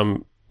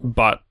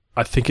 But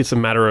I think it's a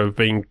matter of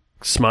being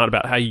smart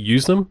about how you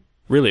use them.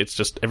 Really, it's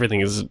just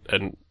everything is,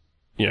 and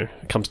it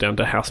comes down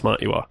to how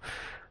smart you are.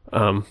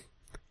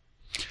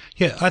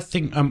 Yeah, I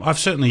think I've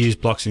certainly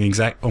used blocks in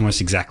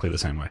almost exactly the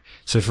same way.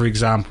 So, for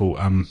example,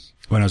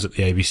 when I was at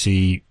the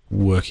ABC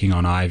working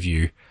on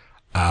iView,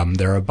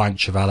 there are a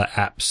bunch of other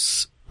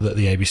apps that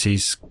the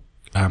ABC's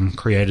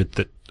created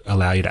that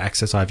allow you to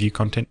access iView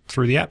content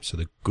through the app. So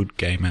the Good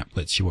Game app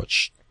lets you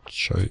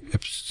show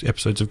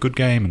episodes of Good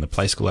Game, and the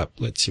Play School app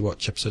lets you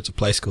watch episodes of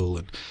Play School,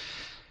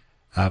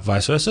 and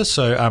vice versa.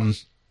 So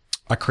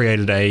I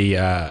created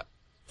a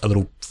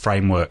little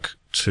framework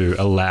to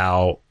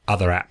allow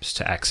other apps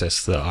to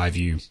access the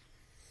iView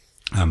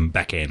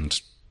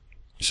backend.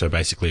 So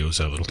basically, it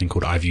was a little thing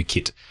called iView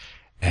Kit,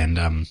 and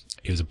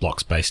it was a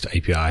blocks-based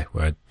API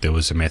where there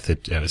was a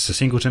method. It was a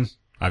singleton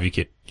iView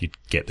Kit. You'd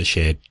get the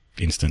shared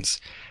instance,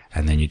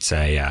 and then you'd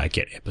say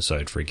get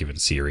episode for a given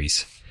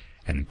series,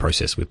 and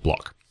process with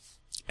block,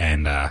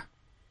 and the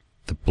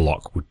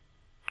block would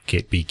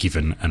be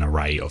given an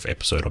array of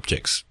episode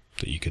objects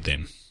that you could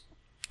then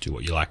do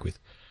what you like with.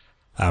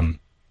 And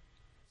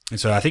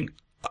so I think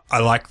I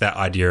like that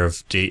idea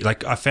of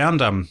I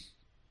found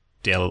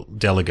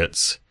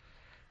delegates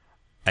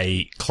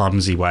a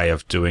clumsy way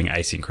of doing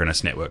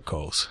asynchronous network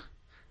calls.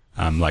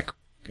 Like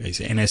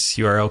NS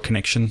URL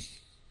connection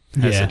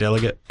has a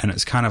delegate, and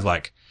it's kind of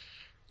like,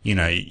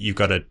 you've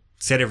got to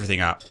set everything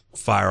up,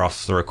 fire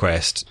off the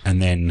request,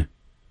 and then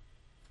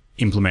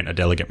implement a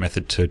delegate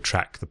method to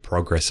track the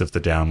progress of the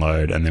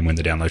download, and then when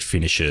the download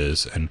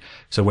finishes. And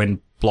so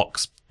when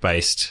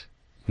blocks-based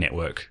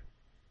network,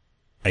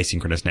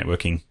 asynchronous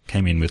networking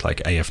came in with like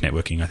AF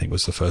networking, I think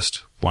was the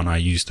first one I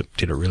used that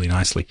did it really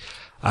nicely.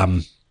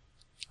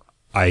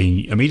 I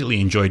immediately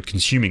enjoyed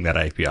consuming that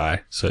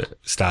API, so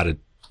started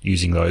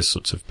using those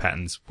sorts of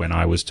patterns when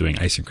I was doing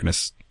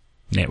asynchronous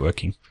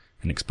networking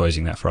and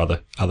exposing that for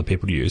other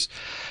people to use.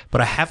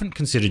 But I haven't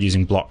considered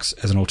using blocks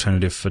as an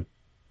alternative for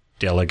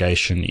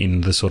delegation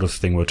in the sort of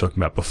thing we were talking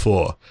about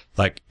before?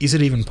 Like, is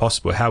it even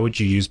possible? How would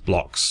you use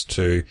blocks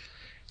to,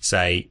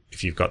 say,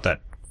 if you've got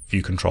that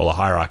view controller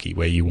hierarchy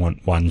where you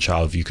want one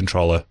child view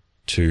controller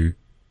to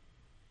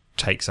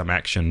take some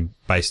action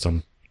based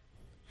on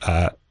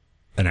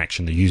an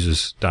action the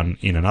user's done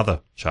in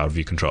another child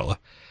view controller?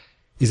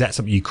 Is that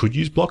something you could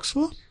use blocks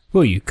for?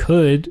 Well, you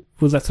could.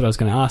 Well, that's what I was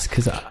going to ask,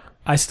 because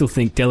I still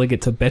think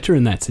delegates are better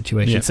in that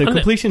situation. Yeah. So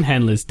completion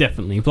handlers,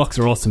 definitely. Blocks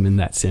are awesome in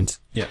that sense.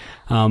 Yeah.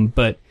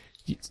 But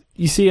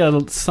you see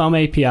some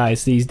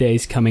APIs these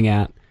days coming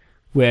out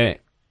where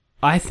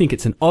I think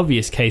it's an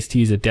obvious case to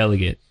use a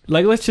delegate.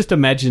 Like, let's just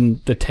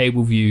imagine the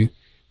table view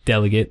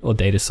delegate or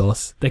data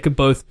source. They could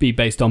both be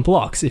based on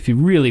blocks. If you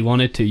really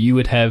wanted to, you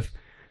would have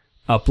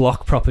a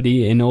block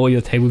property in all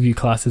your table view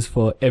classes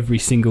for every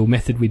single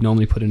method we'd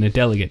normally put in a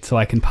delegate. So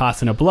I can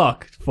pass in a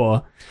block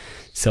for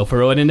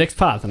self-row at index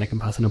path, and I can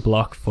pass in a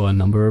block for a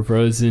number of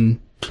rows in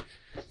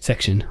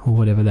section, or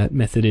whatever that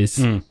method is.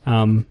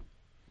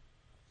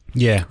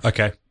 Yeah,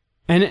 okay.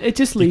 And it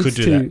just leads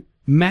to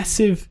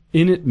massive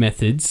init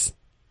methods.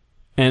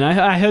 And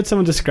I heard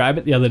someone describe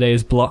it the other day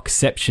as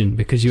blockception,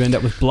 because you end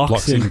up with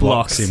blocks in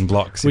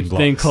blocks, which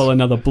then call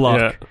another block.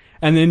 Yeah.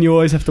 And then you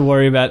always have to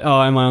worry about,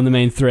 am I on the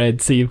main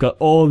thread? So you've got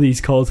all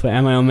these calls for,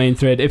 am I on main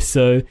thread? If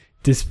so,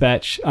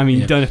 dispatch. I mean,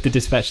 you don't have to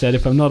dispatch that.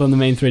 If I'm not on the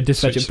main thread,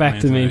 dispatch it back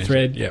to the main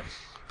thread. Yep.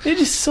 They're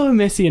just so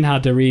messy and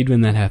hard to read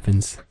when that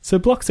happens. So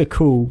blocks are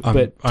cool,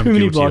 but too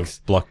many blocks.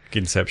 Of block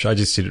inception. I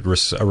just did a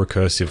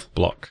recursive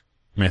block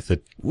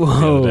method the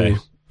other day.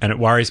 And it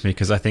worries me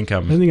because I think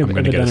I'm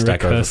going to get a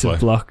Stack Overflow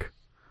block.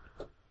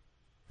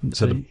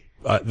 So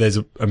there's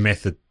a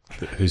method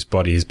whose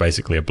body is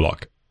basically a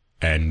block,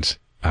 and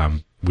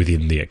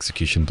within the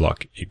execution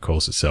block, it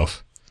calls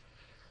itself.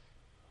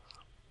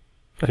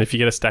 And if you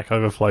get a Stack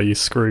Overflow, you're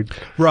screwed.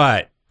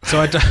 Right. So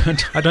I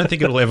don't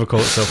think it'll ever call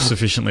itself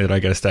sufficiently that I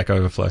get a Stack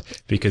Overflow,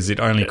 because it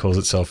only calls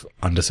itself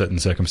under certain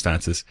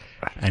circumstances,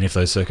 and if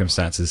those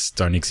circumstances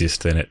don't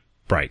exist, then it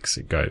breaks,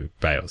 it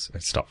bails,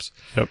 it stops.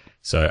 Yep.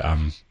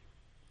 So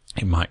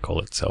it might call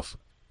itself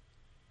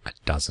a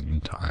dozen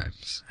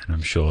times, and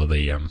I'm sure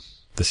the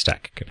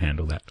stack can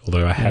handle that.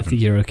 Although I haven't. I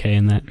think you're okay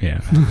in that.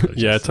 Yeah.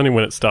 Yeah, it's only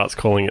when it starts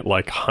calling it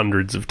like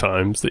hundreds of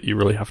times that you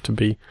really have to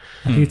be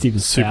I think it's even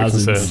super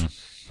thousands. concerned.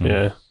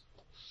 Yeah.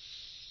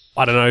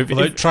 I don't know.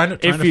 Although trying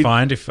to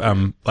find if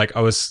I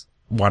was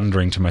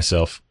wondering to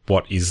myself,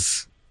 what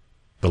is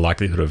the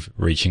likelihood of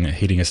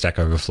hitting a Stack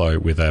Overflow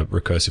with a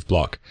recursive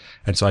block?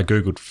 And so I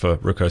Googled for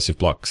recursive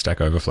block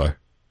Stack Overflow,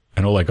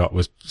 and all I got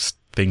was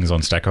things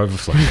on Stack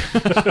Overflow.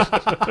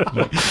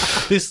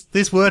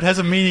 This word has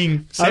a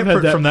meaning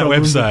separate from that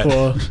website.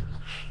 Before.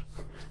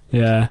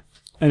 Yeah.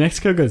 And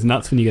Xcode goes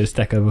nuts when you get a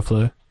Stack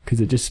Overflow, because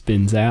it just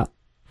spins out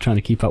trying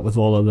to keep up with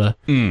all of the...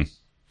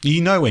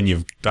 You know when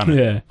you've done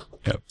it.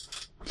 Yeah.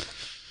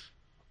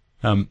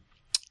 Yep.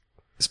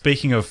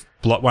 Speaking of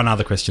block, one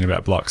other question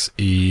about blocks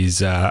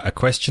is a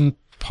question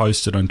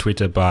posted on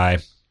Twitter by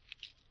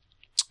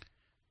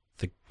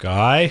the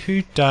guy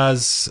who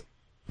does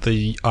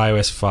the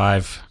iOS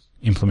 5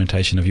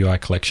 implementation of UI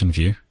collection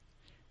view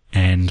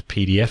and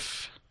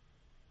PDF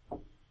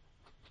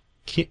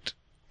kit.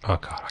 Oh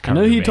God, I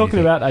know who you're talking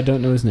about. I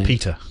don't know his name.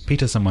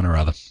 Peter someone or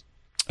other.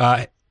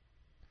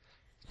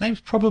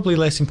 Name's probably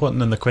less important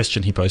than the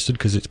question he posted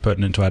because it's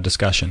pertinent to our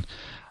discussion.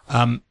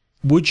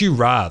 Would you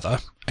rather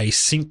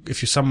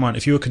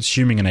if you were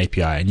consuming an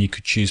API and you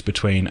could choose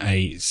between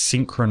a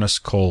synchronous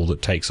call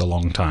that takes a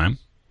long time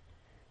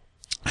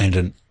and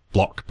a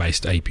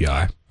block-based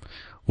API,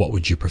 what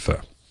would you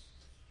prefer?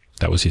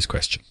 That was his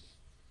question.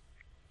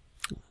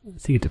 I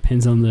think it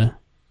depends on the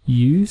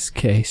use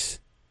case.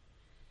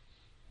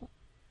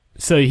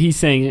 So he's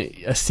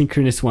saying a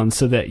synchronous one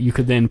so that you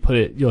could then put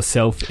it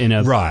yourself in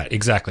a... Right,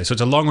 exactly. So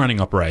it's a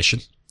long-running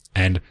operation,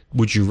 and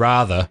would you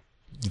rather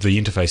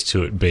the interface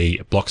to it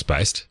be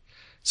blocks-based,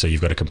 so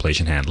you've got a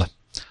completion handler,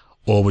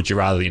 or would you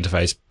rather the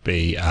interface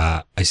be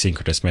a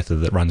synchronous method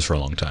that runs for a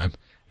long time,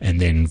 and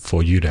then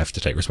for you to have to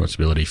take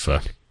responsibility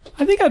for...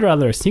 I think I'd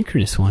rather a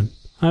synchronous one.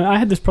 I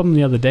had this problem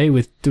the other day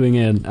with doing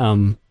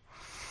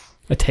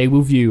a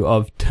table view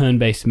of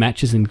turn-based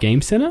matches in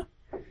Game Center.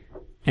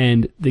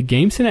 And the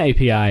Game Center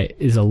API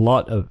is a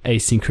lot of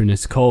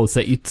asynchronous calls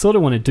that you sort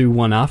of want to do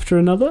one after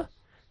another.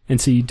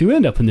 And so you do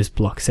end up in this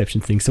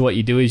blockception thing. So what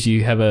you do is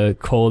you have a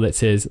call that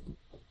says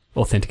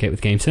authenticate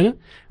with Game Center.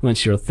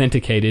 Once you're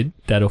authenticated,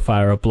 that'll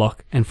fire a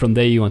block. And from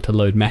there you want to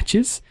load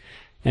matches.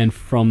 And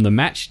from the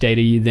match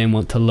data, you then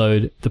want to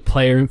load the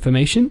player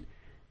information.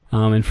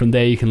 And from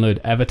there you can load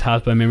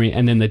avatars by memory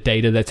and then the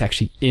data that's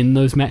actually in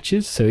those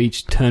matches. So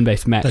each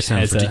turn-based match has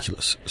has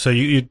ridiculous. So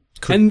you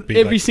could and be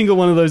every single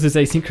one of those is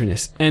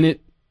asynchronous. And it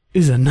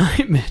is a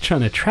nightmare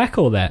trying to track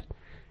all that.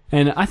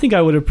 And I think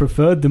I would have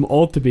preferred them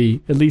all to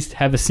be, at least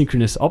have a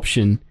synchronous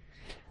option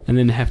and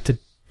then have to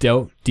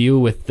deal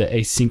with the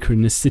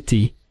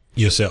asynchronicity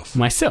yourself.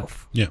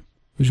 Myself. Yeah.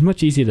 Which is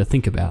much easier to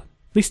think about.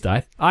 At least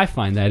I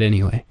find that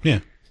anyway. Yeah.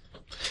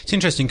 It's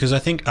interesting because I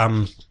think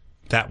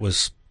that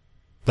was,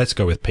 let's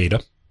go with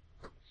Peter,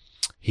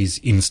 his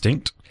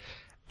instinct.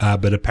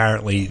 but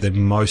apparently the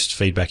most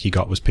feedback he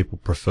got was people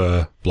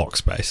prefer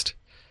blocks-based.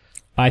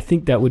 I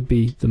think that would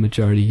be the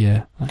majority,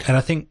 yeah. And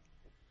I think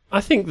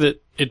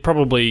that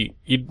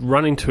you'd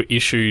run into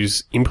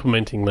issues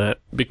implementing that,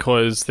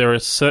 because there are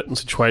certain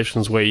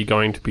situations where you're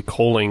going to be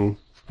calling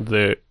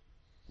the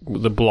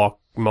block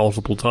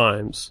multiple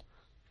times,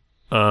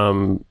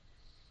 and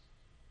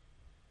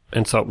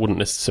so it wouldn't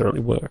necessarily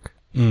work.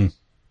 I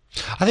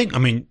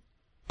mean,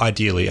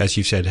 ideally, as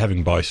you've said,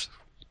 having both.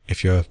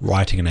 If you're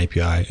writing an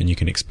API and you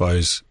can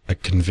expose a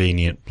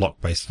convenient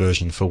block-based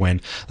version for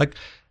when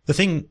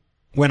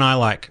I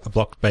like a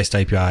block-based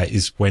API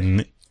is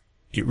when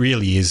it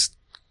really is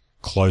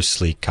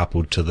closely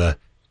coupled to the,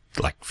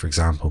 like, for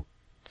example,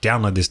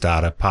 download this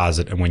data, parse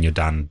it, and when you're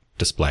done,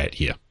 display it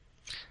here.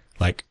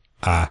 Like,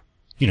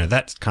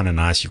 that's kind of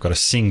nice. You've got a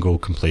single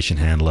completion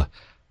handler,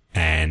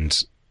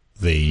 and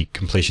the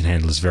completion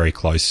handler is very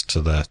close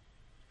to the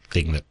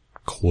thing that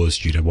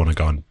caused you to want to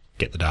go and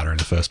get the data in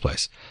the first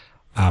place.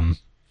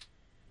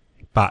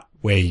 But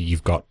where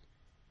you've got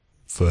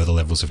further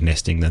levels of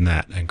nesting than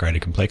that and greater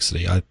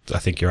complexity, I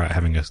think you're right,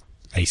 having a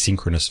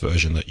asynchronous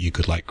version that you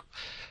could, like,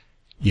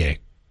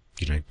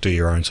 do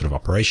your own sort of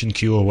operation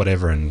queue or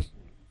whatever and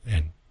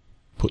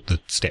put the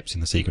steps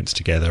in the sequence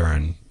together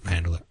and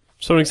handle it.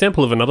 So an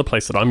example of another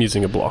place that I'm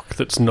using a block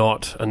that's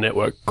not a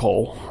network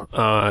call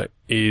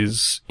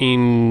is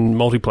in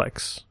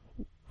Multiplex,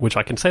 which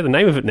I can say the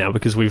name of it now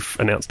because we've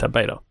announced our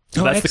beta.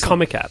 So that's excellent. The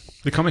Comic app.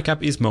 The Comic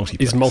app is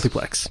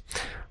Multiplex.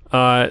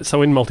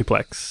 So in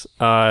Multiplex,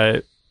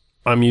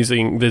 I'm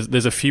using.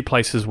 There's a few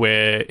places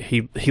where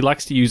he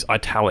likes to use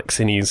italics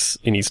in his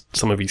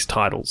some of his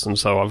titles, and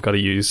so I've got to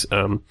use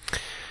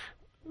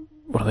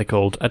what are they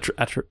called?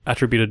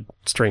 Attributed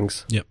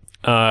strings. Yep.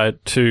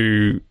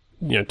 To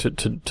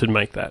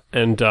make that,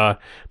 and but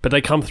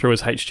they come through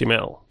as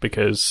HTML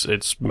because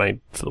it's made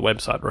for the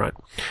website, right?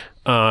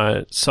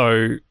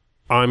 So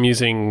I'm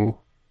using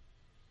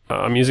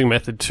a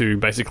method to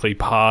basically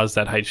parse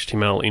that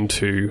HTML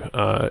into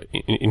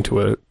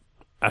a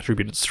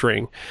attributed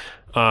string,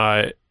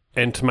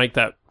 and to make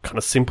that kind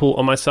of simple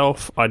on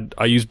myself,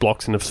 I use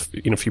blocks in a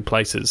few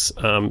places.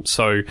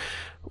 So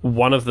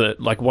one of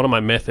my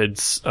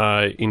methods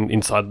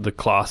inside the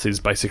class is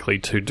basically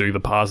to do the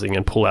parsing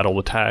and pull out all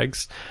the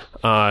tags.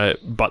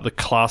 But the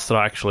class that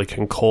I actually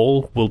can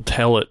call will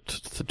tell it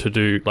to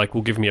do, like,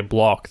 will give me a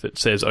block that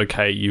says,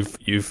 okay,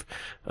 you've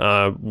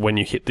when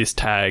you hit this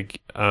tag,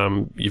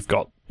 you've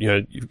got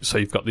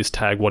this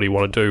tag. What do you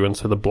want to do? And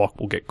so the block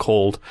will get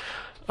called.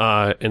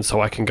 And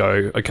so I can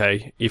go,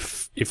 okay,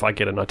 if I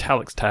get an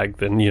italics tag,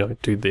 then,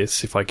 do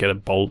this. If I get a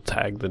bold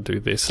tag, then do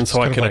this. And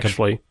so I can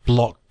actually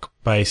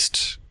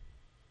block-based,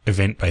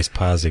 event-based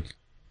parsing.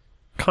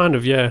 Kind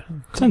of, yeah.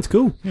 Sounds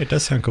cool. Yeah, it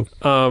does sound cool.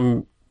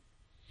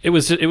 It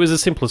was the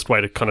simplest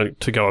way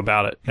to go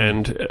about it,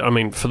 and I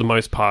mean, for the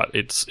most part,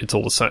 it's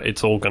all the same.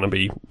 It's all going to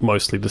be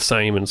mostly the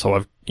same, and so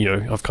I've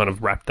kind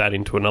of wrapped that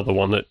into another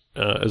one that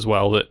as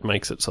well, that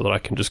makes it so that I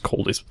can just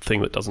call this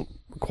thing that doesn't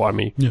require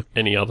me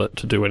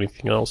to do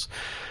anything else.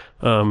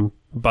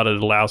 But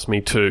it allows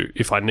me to,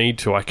 if I need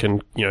to, I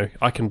can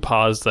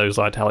parse those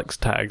italics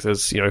tags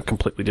as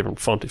completely different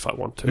font if I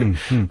want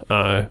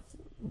to,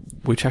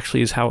 which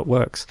actually is how it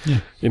works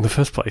in the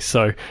first place.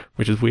 So,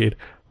 which is weird.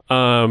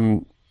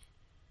 What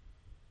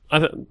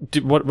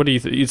do you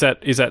think? Is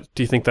that?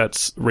 Do you think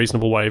that's a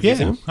reasonable way of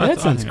using them? That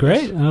sounds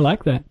great. I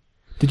like that.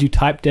 Did you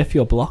type def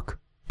your block?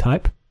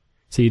 Type,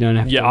 so you don't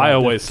have to. Yeah, I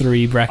always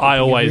 3 brackets. I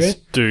always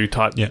do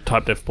type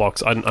def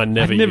blocks. I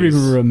never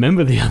even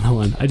remember the other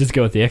one. I just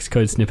go with the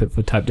Xcode snippet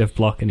for type def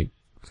block and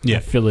I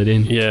fill it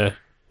in. Yeah.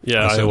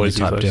 I always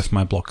type def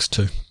my blocks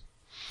too.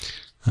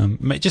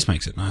 It just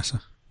makes it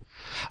nicer.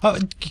 Oh,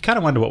 you kind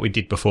of wonder what we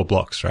did before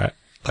blocks, right?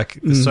 Like,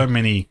 there's so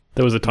many.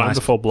 There was a time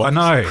before blocks.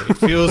 I know. It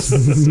feels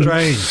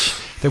strange.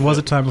 There was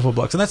a time before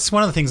blocks. And that's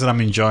one of the things that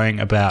I'm enjoying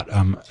about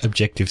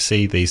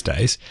Objective-C these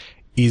days,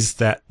 is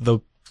that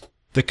the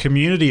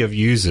community of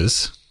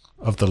users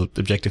of the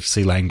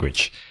Objective-C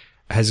language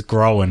has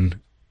grown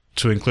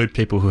to include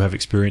people who have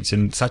experience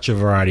in such a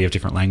variety of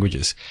different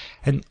languages.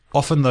 And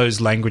often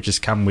those languages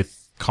come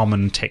with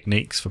common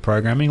techniques for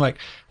programming. Like,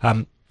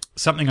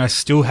 something I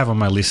still have on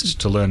my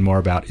list to learn more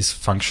about is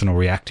functional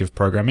reactive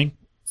programming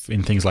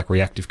in things like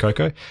Reactive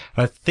Cocoa. And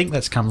I think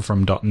that's come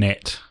from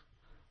 .NET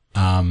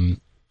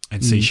and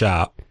C#.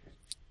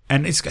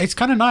 And it's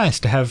kind of nice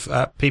to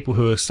have people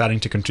who are starting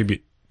to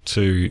contribute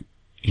to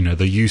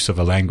the use of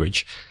a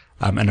language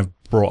and have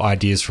brought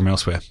ideas from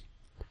elsewhere.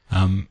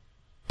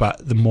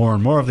 But the more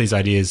and more of these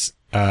ideas,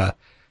 the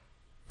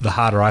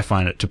harder I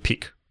find it to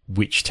pick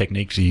which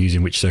technique to use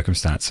in which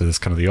circumstance. So there's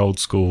kind of the old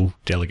school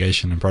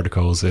delegation and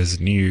protocols. There's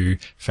new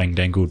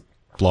fang-dangled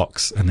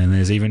blocks, and then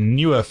there's even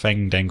newer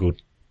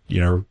fang-dangled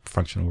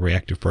functional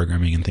reactive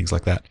programming and things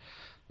like that.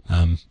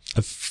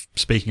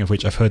 Speaking of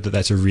which, I've heard that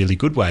that's a really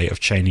good way of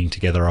chaining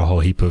together a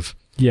whole heap of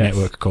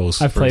network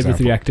calls. I've played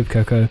with Reactive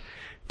Cocoa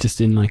just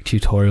in like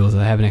tutorials.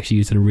 I haven't actually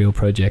used it in a real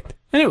project.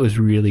 And it was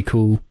really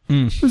cool.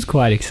 It was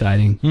quite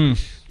exciting. I'm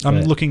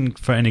But- looking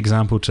for an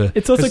example to...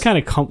 It's also 'cause- kind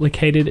of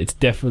complicated. It's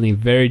definitely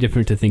very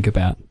different to think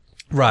about.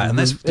 Right, and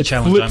that's the It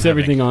challenge flips I'm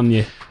everything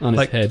having. on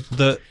its head.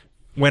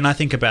 When I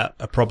think about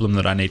a problem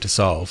that I need to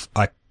solve,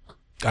 I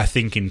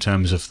think in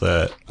terms of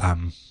the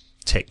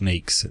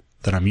techniques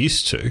that I'm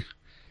used to,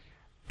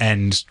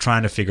 and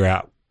trying to figure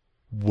out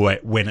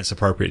when it's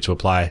appropriate to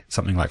apply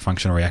something like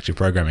functional reactive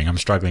programming, I'm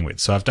struggling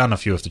with. So I've done a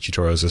few of the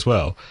tutorials as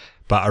well,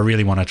 but I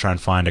really want to try and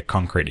find a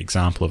concrete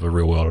example of a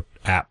real world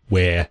app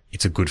where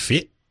it's a good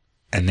fit,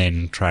 and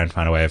then try and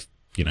find a way of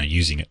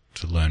using it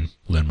to learn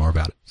more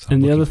about it. So I'm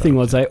And the looking other for thing that.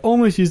 was I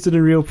almost used it in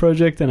a real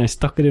project and I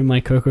stuck it in my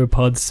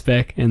CocoaPod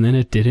spec and then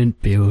it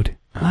didn't build.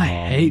 I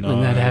hate when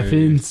that no.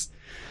 happens.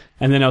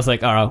 And then I was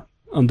like, all right,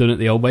 I'm doing it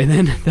the old way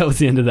then. That was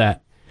the end of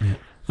that. Yeah.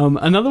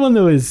 Another one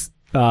that was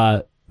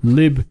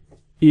lib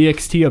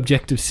ext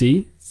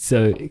Objective-C,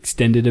 so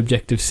extended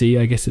Objective-C,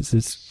 I guess it's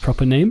its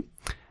proper name.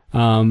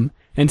 And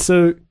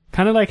so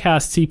kind of like how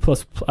C++,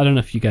 I don't know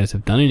if you guys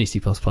have done any C++,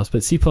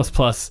 but C++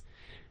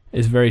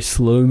 is a very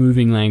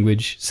slow-moving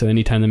language, so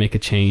anytime they make a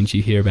change,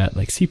 you hear about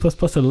like C++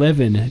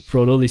 11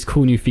 brought all these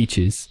cool new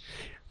features.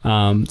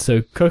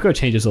 So Cocoa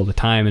changes all the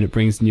time, and it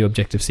brings new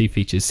Objective-C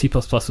features. C++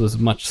 was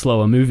much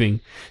slower moving,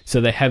 so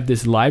they have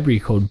this library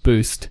called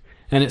Boost,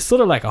 and it's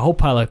sort of like a whole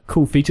pile of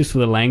cool features for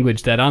the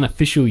language that aren't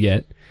official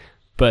yet,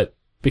 but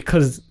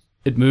because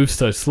it moves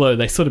so slow,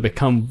 they sort of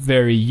become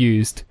very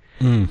used.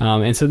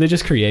 And so they're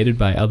just created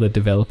by other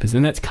developers.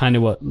 And that's kind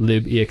of what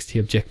libext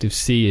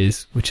Objective-C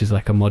is, which is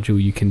like a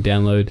module you can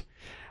download.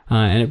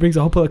 And it brings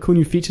a whole lot of cool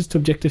new features to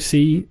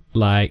Objective-C,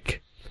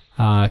 like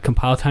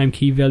compile time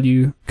key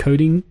value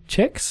coding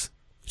checks,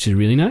 which is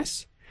really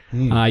nice.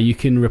 You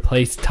can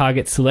replace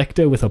target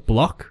selector with a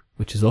block,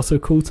 which is also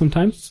cool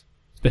sometimes,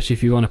 especially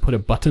if you want to put a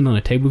button on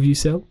a table view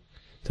cell.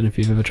 Don't know if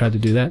you've ever tried to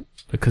do that.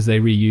 Because they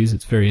reuse,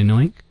 it's very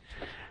annoying.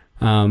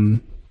 I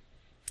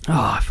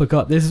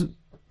forgot. There's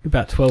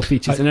about 12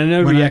 features. And I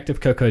know Reactive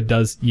Cocoa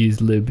does use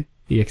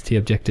libext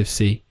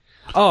Objective-C.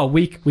 Oh,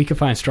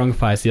 Weakify and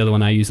Strongify is the other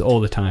one I use all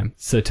the time.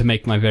 So to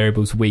make my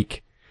variables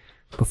weak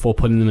before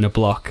putting them in a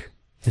block,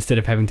 instead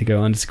of having to go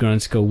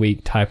 __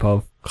 weak type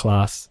of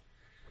class,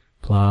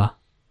 blah.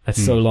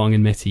 That's so long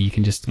and messy. You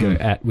can just go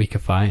at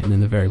Weakify and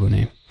then the variable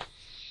name.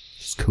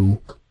 It's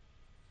cool.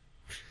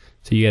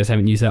 So you guys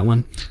haven't used that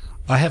one?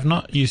 I have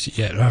not used it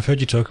yet. I've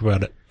heard you talk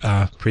about it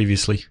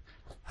previously.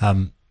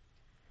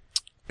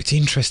 It's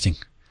interesting.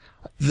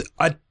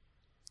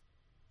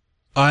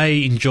 I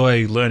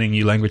enjoy learning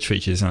new language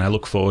features, and I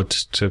look forward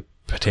to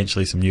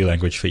potentially some new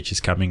language features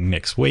coming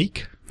next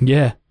week.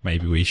 Yeah.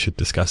 Maybe we should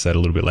discuss that a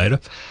little bit later.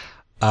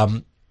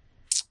 But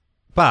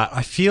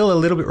I feel a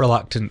little bit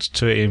reluctant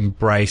to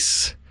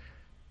embrace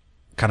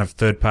kind of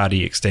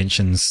third-party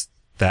extensions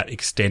that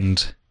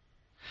extend...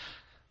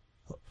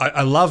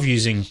 I love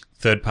using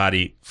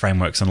third-party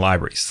frameworks and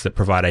libraries that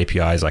provide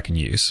APIs I can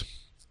use.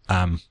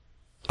 I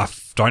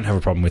don't have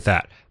a problem with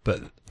that,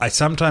 but I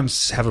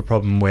sometimes have a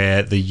problem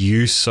where the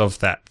use of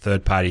that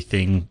third-party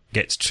thing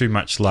gets too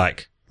much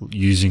like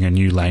using a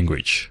new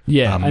language.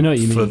 Yeah, I know what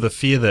you mean. For the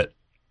fear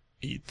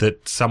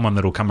that someone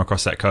that will come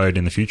across that code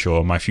in the future,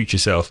 or my future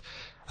self,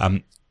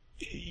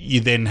 you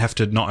then have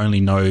to not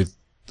only know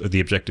the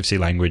Objective-C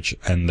language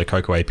and the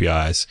Cocoa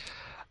APIs,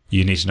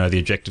 you need to know the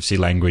Objective-C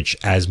language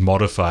as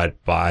modified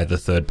by the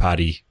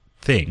third-party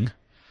thing.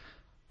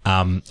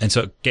 And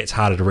so it gets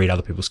harder to read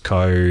other people's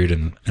code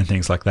and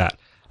things like that.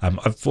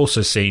 I've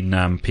also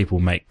seen people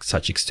make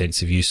such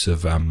extensive use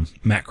of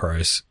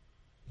macros.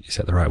 Is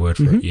that the right word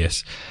for it?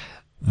 Yes.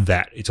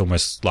 That it's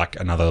almost like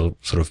another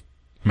sort of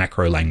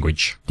macro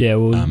language. Yeah,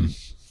 well,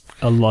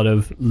 a lot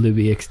of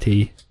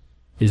libext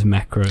is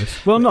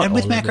macros. Well, not and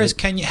with all of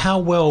macros, it. how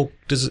well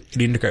does it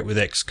integrate with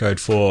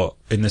Xcode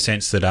in the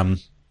sense that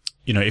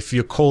if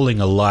you're calling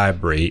a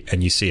library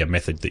and you see a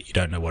method that you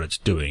don't know what it's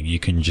doing, you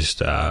can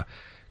just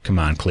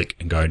command click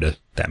and go to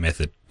that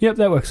method. Yep,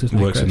 that works with macros.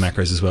 It works with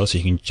macros as well, so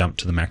you can jump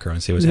to the macro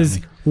and see what's There's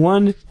happening.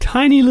 one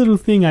tiny little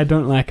thing I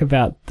don't like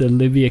about the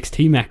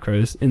libext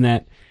macros in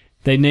that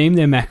they name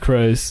their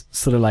macros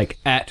sort of like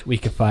at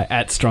Weakify,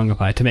 at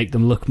Strongify to make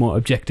them look more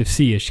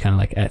Objective-C-ish, kind of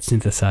like at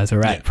Synthesize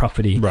or at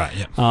Property. Right,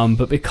 yeah.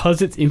 But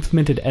because it's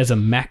implemented as a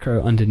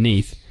macro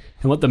underneath,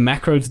 and what the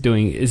macro's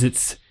doing is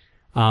it's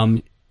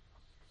the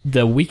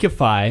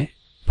Weakify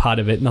part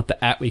of it, not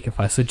the at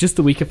Weakify. So just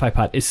the Weakify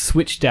part is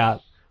switched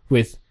out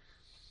with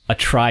a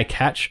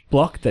try-catch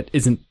block that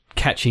isn't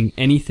catching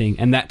anything,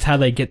 and that's how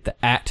they get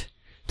the at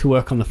to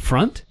work on the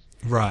front.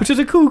 Right. Which is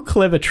a cool,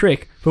 clever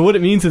trick. But what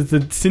it means is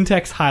the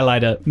syntax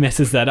highlighter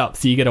messes that up.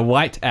 So you get a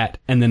white at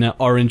and then an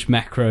orange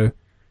macro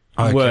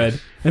word.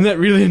 And that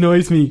really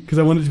annoys me because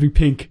I want it to be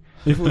pink.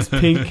 If it was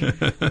pink,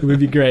 it would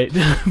be great.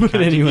 But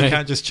anyway. You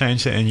can't just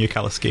change it in your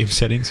color scheme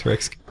settings for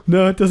Xcode.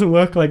 No, it doesn't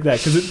work like that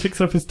because it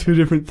picks up as two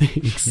different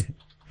things.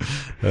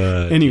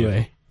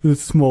 Anyway,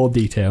 it's a small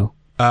detail.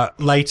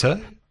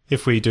 Later,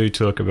 if we do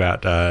talk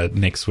about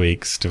next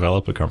week's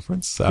developer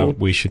conference,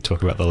 we should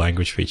talk about the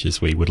language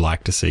features we would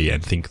like to see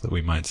and think that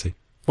we might see.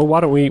 Well, why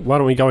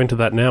don't we go into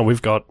that now?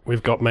 We've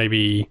got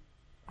maybe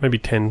maybe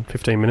 10,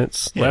 15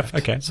 minutes left.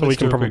 okay. So we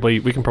can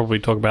probably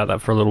talk about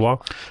that for a little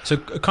while. So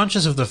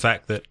conscious of the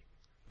fact that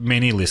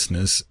many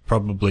listeners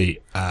probably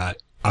are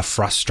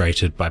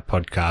frustrated by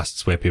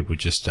podcasts where people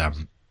just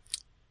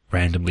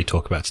randomly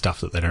talk about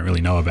stuff that they don't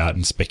really know about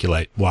and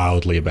speculate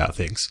wildly about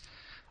things.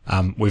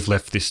 We've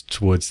left this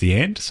towards the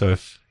end, so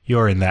if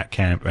you're in that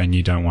camp and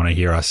you don't want to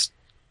hear us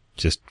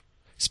just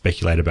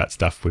speculate about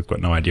stuff we've got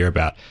no idea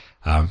about,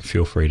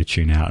 feel free to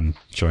tune out and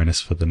join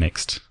us for the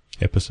next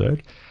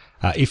episode.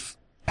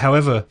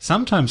 However,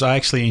 sometimes I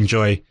actually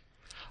enjoy,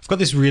 I've got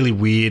this really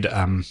weird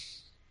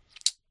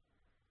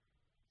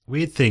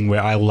thing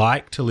where I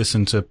like to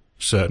listen to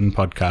certain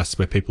podcasts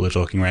where people are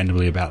talking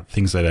randomly about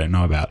things they don't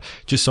know about,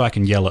 just so I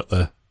can yell at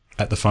the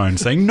phone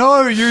saying,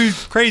 "No, you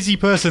crazy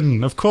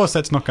person! Of course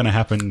that's not going to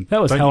happen."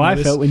 That was Don't how you know I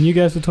this?" felt when you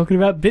guys were talking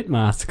about bit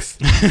masks.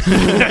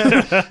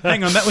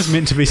 Hang on, that was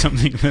meant to be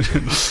something that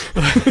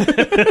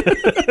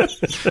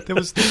there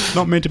was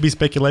not meant to be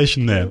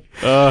speculation there.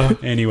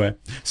 Anyway,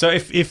 so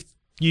if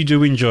you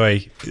do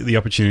enjoy the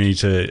opportunity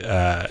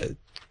to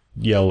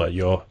yell at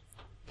your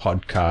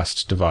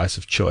podcast device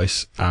of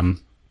choice,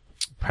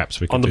 perhaps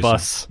we could On the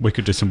bus. we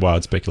could do some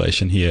wild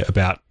speculation here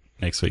about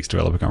next week's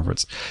developer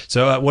conference.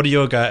 So, what are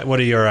your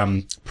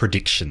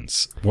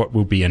predictions? What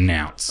will be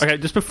announced? Okay,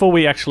 just before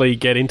we actually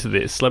get into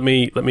this, let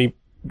me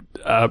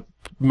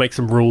make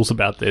some rules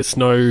about this.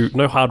 No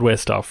hardware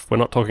stuff. We're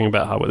not talking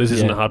about hardware. This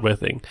isn't a hardware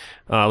thing.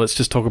 Let's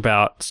just talk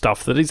about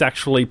stuff that is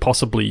actually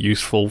possibly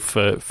useful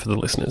for the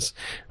listeners,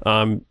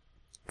 for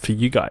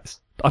you guys.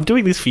 I'm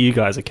doing this for you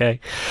guys, okay?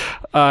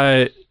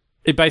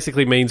 It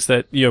basically means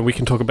that, we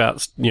can talk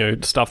about,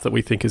 stuff that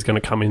we think is going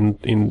to come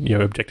in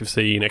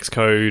Objective-C and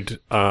Xcode,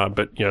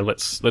 but,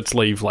 let's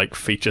leave like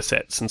feature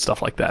sets and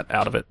stuff like that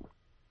out of it,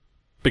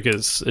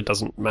 because it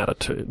doesn't matter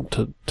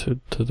to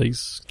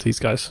these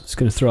guys. Just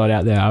going to throw it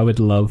out there. I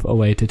would love a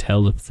way to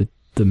tell if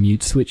the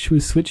mute switch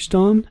was switched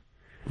on,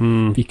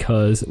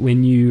 because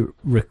when you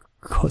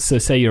so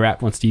say your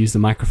app wants to use the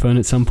microphone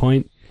at some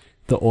point,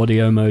 the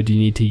audio mode you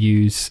need to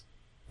use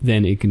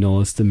then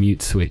ignores the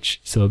mute switch.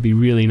 So it'd be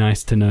really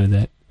nice to know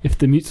that if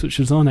the mute switch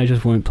was on, I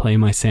just won't play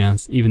my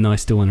sounds, even though I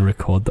still want to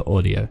record the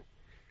audio.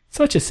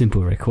 Such a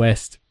simple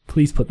request.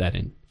 Please put that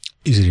in.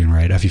 Is it in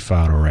Radar? Have you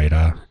filed a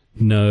Radar?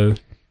 No.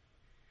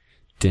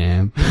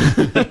 Damn.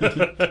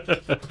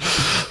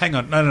 Hang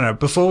on. No.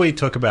 Before we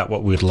talk about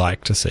what we'd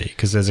like to see,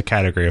 because there's a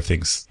category of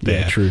things there.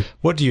 Yeah, true.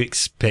 What do you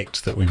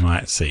expect that we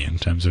might see in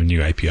terms of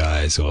new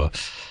APIs or...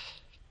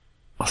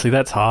 Oh, see,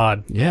 that's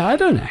hard. Yeah, I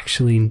don't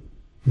actually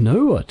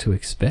know what to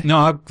expect.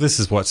 No, this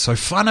is what's so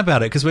fun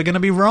about it, because we're going to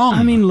be wrong.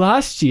 I mean,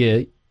 last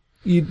year,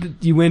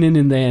 you went in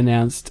and they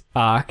announced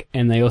Arc,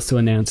 and they also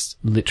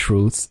announced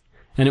Literals.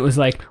 And it was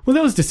like, well,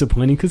 that was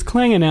disappointing, because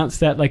Clang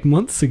announced that like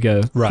months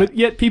ago. Right. But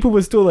yet people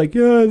were still like,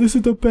 yeah, this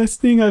is the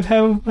best thing I've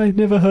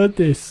never heard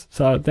this.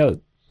 So that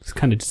was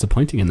kind of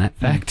disappointing in that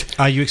fact.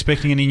 Are you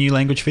expecting any new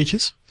language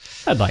features?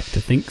 I'd like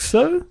to think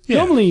so. Yeah.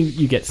 Normally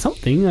you get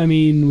something. I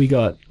mean, we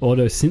got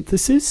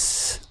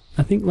auto-synthesis,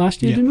 I think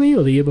last year, Yeah. didn't we?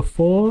 Or the year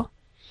before?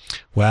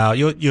 Wow,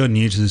 you're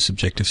new to the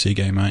Objective-C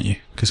game, aren't you?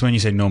 Because when you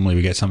say normally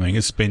we get something,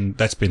 that's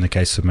been the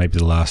case for maybe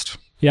the last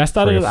Yeah, I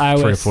started with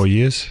iOS 3 or 4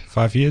 years,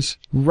 5 years.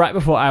 right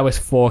before iOS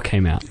 4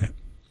 came out. Yeah.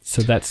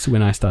 So that's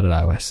when I started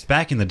iOS.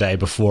 Back in the day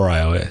before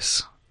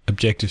iOS,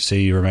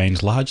 Objective-C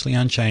remained largely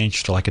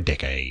unchanged for like a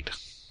decade.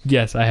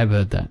 Yes, I have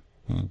heard that.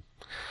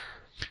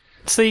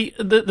 See,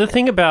 the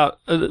thing about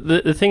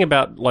the thing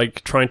about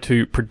like trying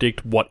to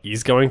predict what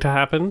is going to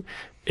happen,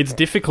 it's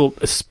difficult,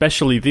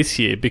 especially this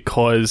year,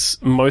 because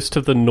most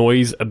of the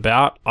noise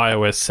about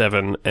iOS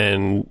 7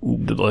 and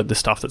the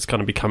stuff that's going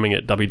to be coming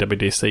at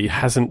WWDC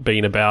hasn't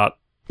been about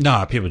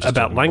No, people just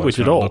about don't know language what it's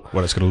at gonna all.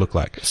 what it's going to look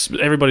like.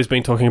 Everybody's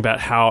been talking about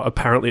how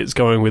apparently it's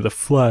going with a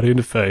flat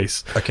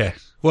interface. Okay.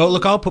 Well,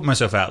 look, I'll put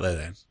myself out there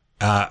then.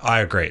 I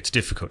agree. It's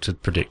difficult to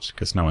predict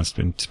because no one's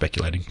been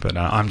speculating, but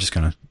I'm just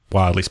going to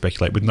wildly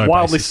speculate with no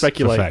basis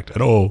for fact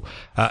at all.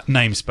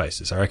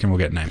 Namespaces. I reckon we'll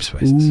get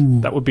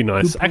namespaces. That would be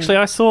nice. Actually,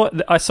 I saw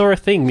a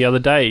thing the other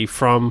day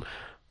from,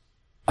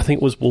 I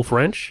think it was Wolf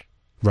Ranch,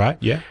 Right?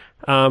 Yeah.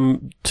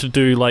 to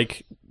do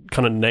like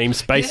kind of name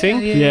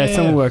spacing. Yeah,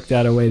 someone worked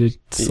out a way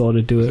to sort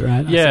of do it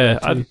right. Yeah,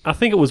 I saw that too. I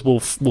think it was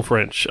Wolf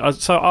Ranch.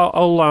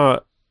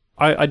 So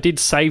I did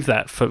save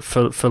that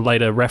for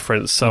later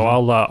reference. So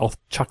I'll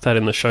chuck that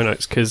in the show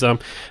notes, because that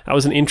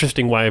was an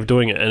interesting way of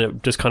doing it, and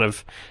it just kind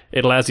of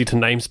it allows you to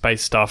namespace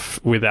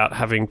stuff without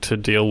having to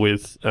deal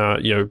with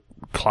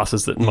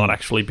classes that might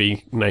actually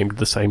be named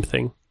the same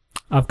thing.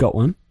 I've got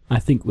one. I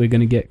think we're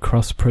going to get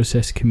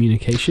cross-process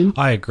communication.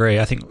 I agree.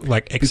 I think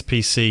like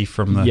XPC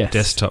from the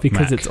desktop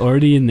because Mac. it's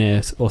already in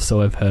there,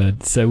 also I've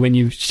heard. So when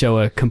you show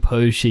a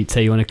compose sheet,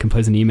 say you want to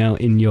compose an email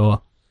in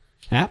your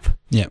app,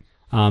 Yeah.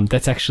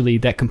 that's actually,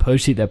 that compose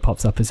sheet that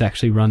pops up is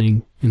actually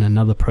running in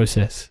another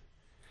process.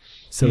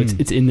 So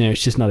it's in there,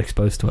 it's just not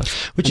exposed to us.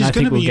 Which And is I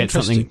going think to we'll be get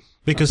interesting something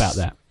because about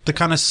that. the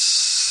kind of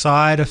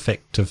side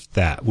effect of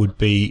that would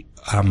be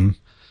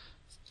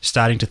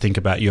starting to think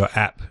about your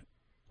app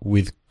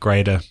with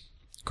greater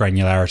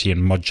granularity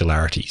and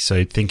modularity.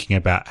 So thinking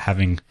about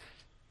having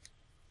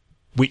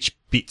which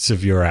bits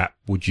of your app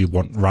would you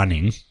want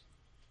running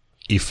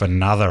if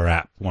another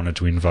app wanted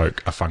to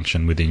invoke a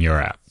function within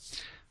your app?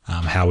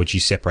 How would you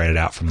separate it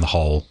out from the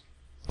whole?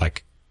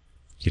 Like,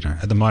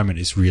 at the moment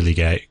it's really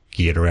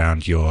geared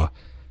around your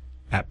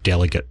app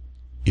delegate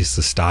is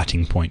the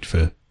starting point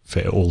for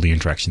all the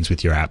interactions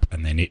with your app,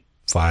 and then it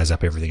fires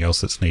up everything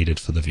else that's needed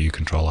for the view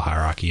controller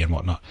hierarchy and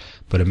whatnot.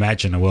 But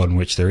imagine a world in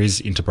which there is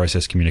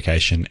inter-process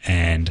communication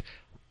and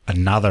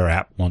another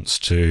app wants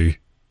to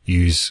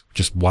use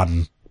just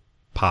one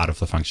part of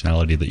the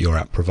functionality that your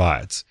app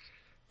provides.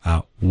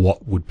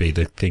 What would be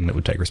the thing that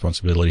would take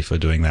responsibility for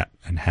doing that,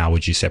 and how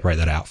would you separate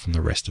that out from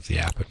the rest of the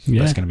app?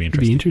 That's going to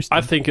be interesting.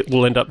 I think it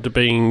will end up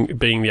being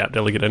the app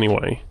delegate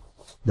anyway.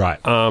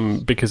 Right.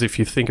 Because if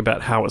you think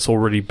about how it's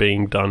already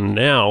being done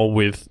now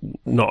with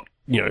not,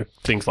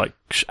 things like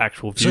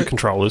actual view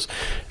controllers,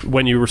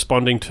 when you're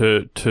responding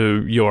to the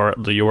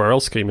URL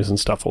schemas and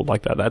stuff all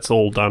like that, that's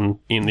all done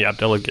in the app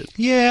delegate.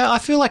 Yeah, I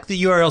feel like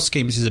the URL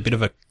schemas is a bit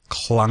of a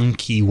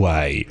clunky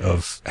way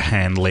of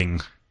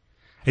handling.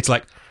 It's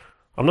like,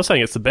 I'm not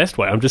saying it's the best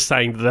way. I'm just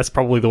saying that's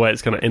probably the way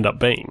it's going to end up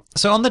being.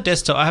 So on the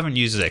desktop, I haven't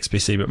used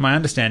XPC, but my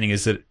understanding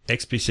is that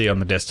XPC on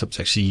the desktop is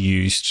actually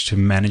used to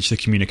manage the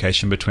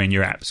communication between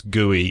your app's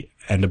GUI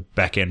and a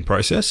back-end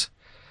process.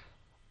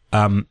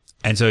 And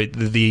so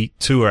the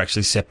two are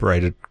actually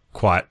separated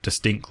quite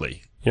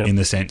distinctly in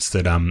the sense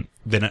that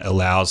then it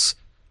allows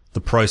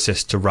the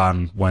process to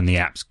run when the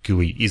app's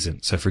GUI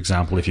isn't. So, for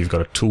example, if you've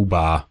got a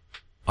toolbar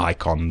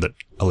icon that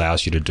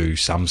allows you to do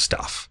some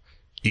stuff,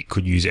 it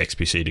could use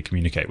XPC to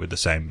communicate with the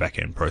same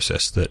back-end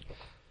process that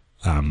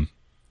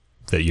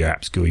your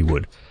app's GUI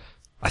would.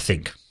 I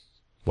think.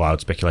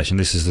 Wild speculation.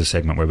 This is the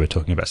segment where we're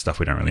talking about stuff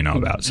we don't really know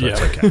about, so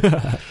it's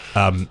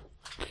okay.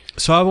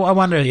 So I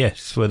wonder,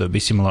 whether it'd be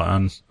similar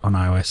on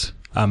iOS.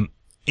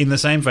 In the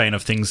same vein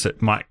of things that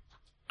might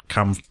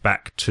come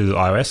back to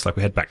iOS, like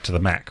we head back to the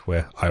Mac,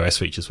 where iOS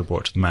features were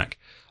brought to the Mac.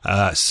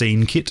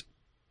 SceneKit.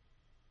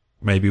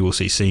 Maybe we'll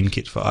see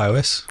SceneKit for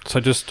iOS. So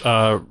just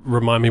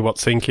remind me what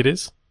SceneKit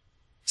is.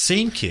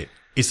 SceneKit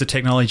is the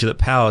technology that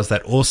powers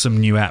that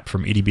awesome new app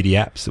from Itty Bitty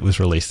Apps that was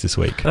released this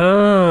week.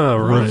 Ah,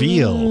 right.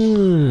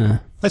 Reveal.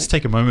 Let's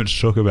take a moment to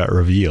talk about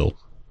Reveal.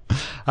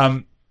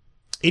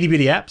 Itty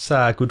Bitty Apps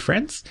are good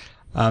friends.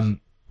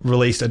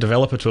 Released a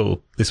developer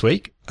tool this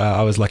week.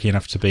 I was lucky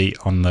enough to be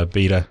on the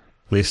beta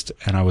list,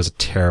 and I was a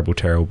terrible,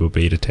 terrible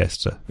beta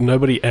tester.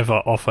 Nobody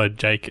ever offered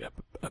Jake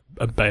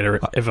a beta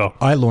ever.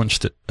 I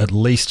launched it at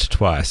least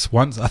twice.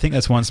 Once, I think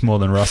that's once more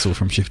than Russell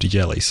from Shifty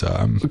Jelly.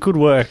 So good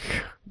work.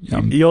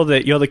 You're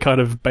the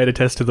kind of beta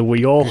tester that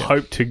we all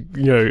hope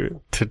to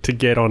to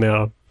get on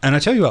our. And I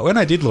tell you what, when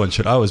I did launch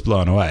it, I was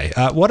blown away.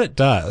 What it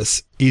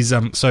does is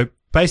so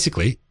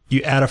basically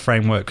you add a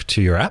framework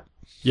to your app.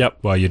 Yep.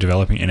 While you're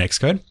developing in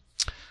Xcode,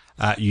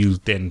 you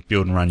then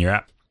build and run your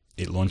app.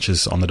 It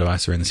launches on the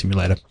device or in the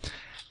simulator,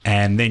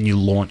 and then you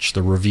launch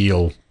the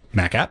Reveal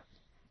Mac app.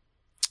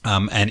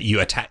 And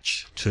you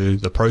attach to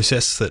the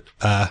process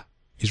that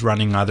is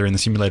running either in the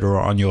simulator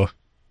or on your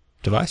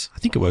device. I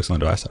think it works on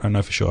the device. I don't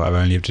know for sure. I've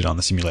only did it on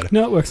the simulator.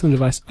 No, it works on the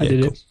device. I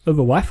did it over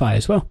Wi-Fi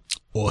as well.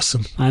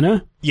 Awesome. I know.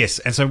 Yes,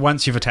 and so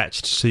once you've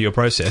attached to your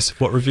process,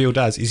 what Reveal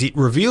does is it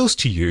reveals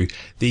to you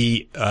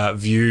the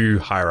view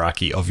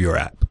hierarchy of your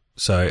app.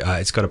 So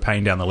it's got a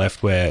pane down the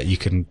left where you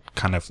can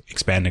kind of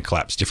expand and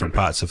collapse different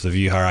parts of the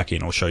view hierarchy,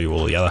 and it'll show you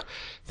all the other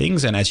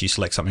things. And as you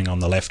select something on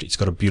the left, it's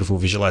got a beautiful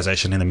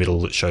visualization in the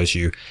middle that shows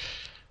you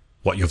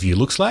what your view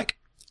looks like.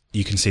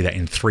 You can see that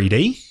in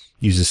 3D.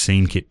 Uses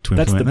SceneKit to implement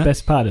that. That's the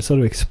best part. It sort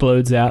of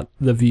explodes out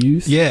the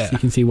views. Yeah. So you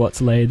can see what's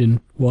laid and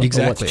what's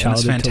childed. And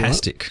it's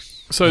fantastic.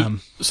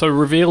 So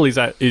Reveal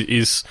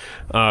is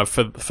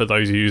for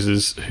those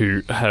users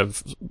who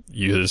have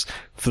users,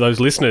 for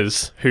those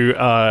listeners who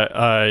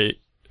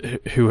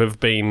have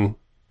been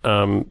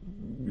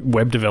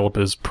web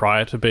developers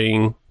prior to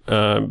being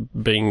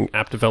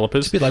app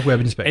developers. It's a bit like Web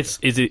Inspector.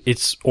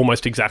 It's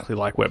almost exactly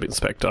like Web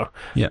Inspector.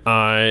 Yeah.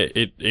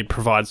 It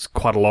provides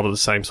quite a lot of the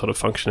same sort of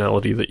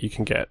functionality that you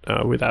can get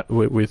with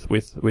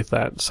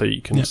that. So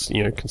you can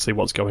can see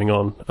what's going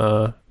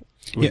on.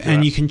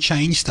 And you can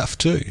change stuff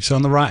too. So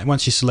on the right,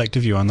 once you select a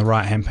view, on the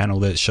right-hand panel,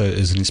 there's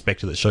an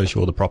inspector that shows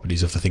you all the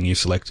properties of the thing you've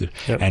selected,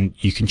 and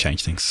you can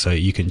change things. So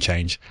you can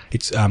change.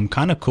 It's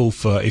kind of cool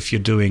for if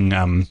you're doing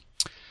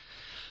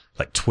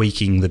like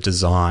tweaking the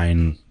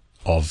design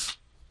of,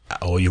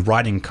 or you're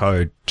writing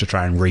code to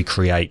try and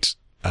recreate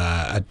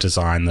a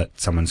design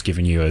that someone's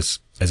given you as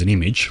an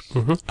image.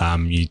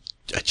 Mm-hmm. You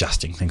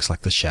adjusting things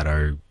like the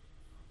shadow.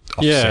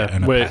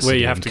 offset where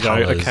you have to go,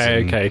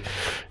 okay.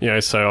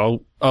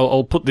 So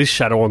I'll put this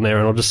shadow on there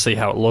and I'll just see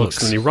how it looks.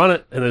 And then you run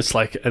it and it's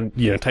like, and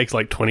it takes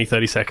like 20,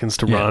 30 seconds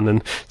to run.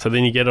 And so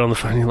then you get it on the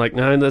phone and you're like,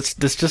 no, that's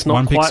just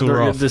not quite,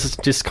 this is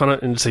just kind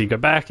of, and so you go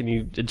back and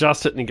you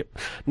adjust it and you go,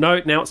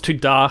 no, now it's too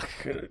dark,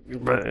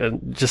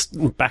 and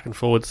just back and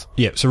forwards.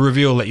 Yeah. So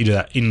Reveal will let you do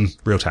that in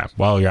real time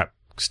while your app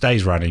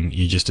stays running.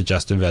 You just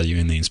adjust the value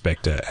in the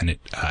inspector and it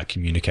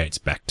communicates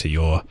back to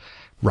your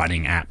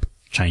running app,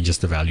 changes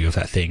the value of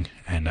that thing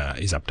and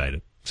is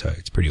updated. So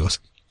it's pretty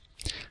awesome.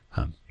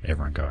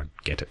 Everyone go and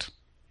get it.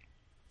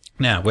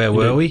 Now, where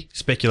were we?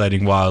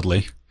 Speculating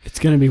wildly. It's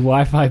going to be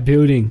Wi-Fi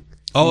building.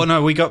 Oh,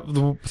 no, we got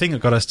the thing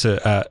that got us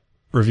to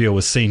reveal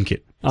was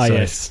SceneKit. Oh,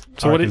 yes.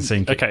 So what is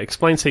SceneKit? Okay,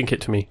 explain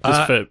SceneKit to me.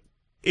 Just for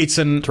It's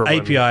an to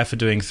remind API for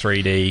doing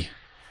 3D.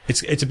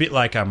 It's a bit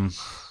like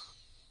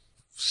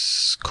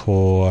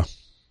Core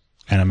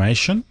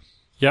Animation,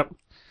 Yep.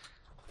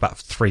 but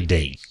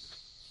 3D,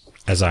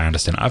 as I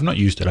understand it. I've not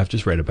used it. I've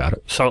just read about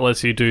it. So it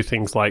lets you do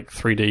things like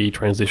 3D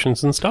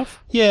transitions and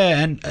stuff. Yeah,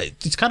 and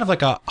it's kind of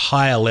like a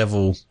higher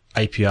level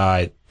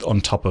API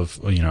on top of,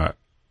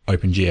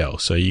 OpenGL.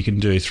 So you can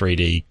do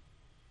 3D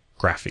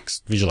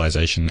graphics,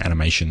 visualization,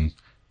 animation,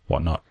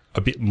 whatnot.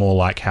 A bit more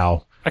like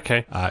how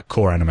Okay.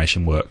 Core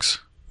Animation works,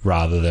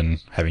 rather than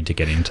having to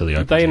get into the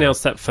OpenGL. They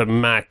announced that for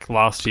Mac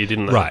last year,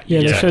 didn't they? Right. Yeah,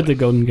 they Yeah. showed the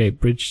Golden Gate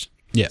Bridge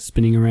Yeah.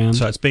 spinning around.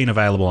 So it's been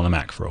available on the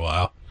Mac for a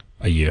while,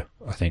 a year,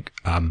 I think.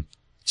 It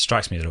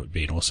strikes me that it would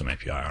be an awesome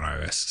API on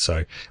iOS.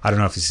 So I don't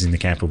know if this is in the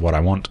camp of what I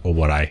want or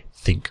what I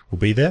think will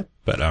be there,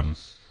 but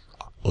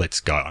let's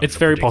go. I'm It's gonna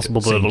very predict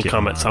possible that it'll SceneKit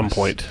come on at some iOS.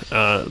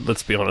 point.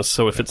 Let's be honest.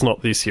 So if it's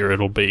not this year,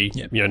 it'll be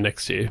Yeah.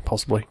 next year,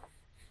 possibly.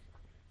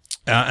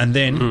 And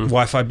then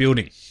Wi-Fi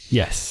building.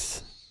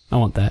 Yes. I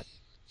want that.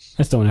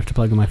 I just don't want to have to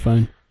plug in my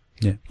phone.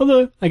 Yeah.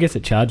 Although, I guess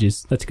it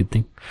charges. That's a good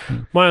thing.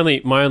 My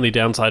only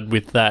downside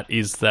with that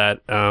is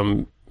that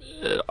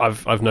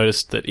I've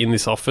noticed that in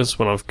this office,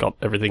 when I've got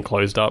everything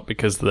closed up,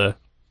 because the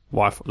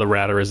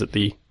router is at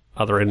the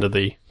other end of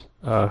the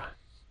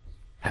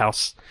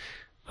house,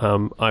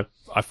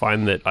 I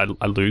find that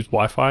I lose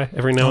Wi-Fi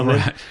every now and then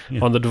right.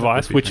 Yeah. on the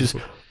device, That would be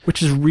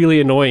which is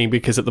really annoying,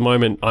 because at the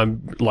moment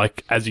I'm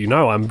like, as you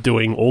know, I'm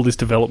doing all this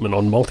development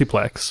on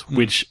multiplex,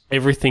 which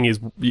everything is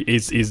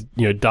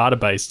data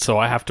based. So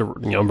I have to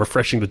I'm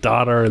refreshing the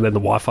data, and then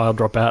the Wi-Fi will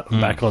drop out. I'm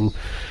back on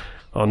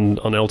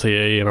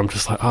LTE, and I'm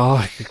just like,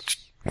 oh.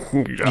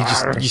 You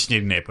just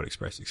need an Airport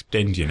Express.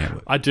 Extend your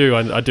network. I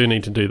do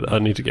need to do that. I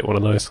need to get one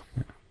of those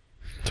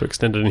to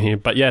extend it in here.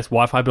 But yes,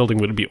 Wi-Fi building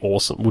would be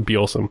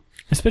awesome.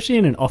 Especially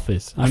in an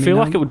office. I feel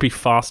like it would be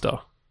faster.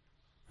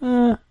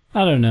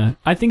 I don't know.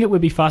 I think it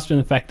would be faster in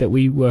the fact that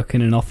we work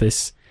in an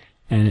office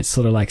and it's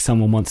sort of like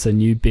someone wants a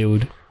new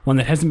build, one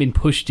that hasn't been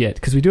pushed yet,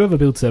 because we do have a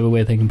build server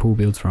where they can pull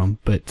builds from.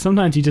 But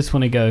sometimes you just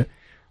want to go,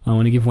 I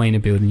want to give Wayne a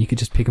build, and you could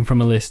just pick him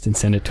from a list and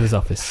send it to his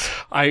office.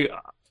 I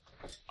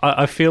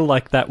feel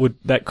like that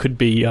could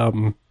be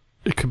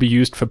it could be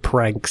used for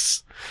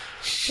pranks.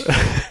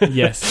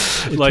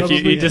 Yes. it Like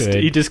probably you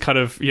could. just kind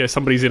of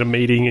somebody's in a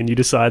meeting and you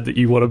decide that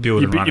you want to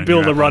Build and run you an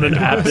build app and run on an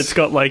it. app that's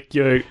got like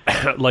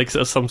like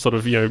some sort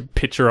of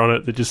picture on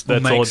it that's all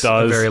it Makes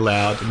does. a very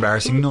loud,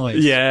 embarrassing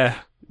noise. Yeah,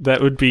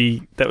 that would be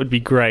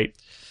great.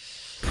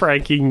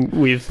 Pranking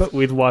with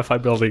Wi-Fi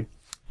building.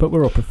 But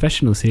we're all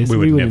professionals here, so We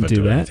would wouldn't never do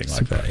do that. anything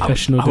like that.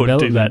 Professional I would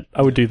do development. that.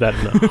 I would do that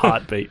in a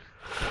heartbeat.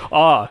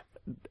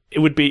 It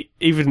would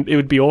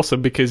be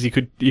awesome, because you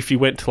could, if you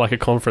went to like a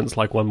conference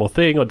like One More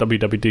Thing or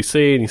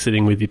WWDC, and you're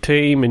sitting with your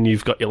team and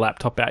you've got your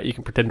laptop out, you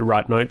can pretend to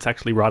write notes,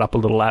 actually write up a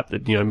little app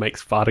that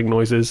makes farting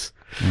noises,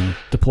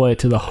 Deploy it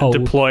to the whole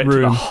deploy it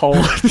room. to the whole.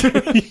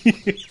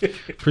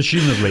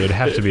 Presumably, it'd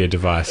have to be a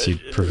device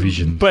you'd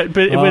provision. But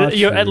Oh, at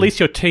true. least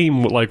your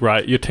team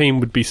your team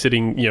would be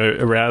sitting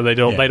around. They'd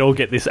all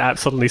get this app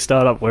suddenly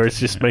start up where it's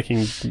just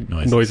making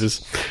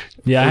noises.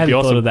 Yeah, I It'd hadn't be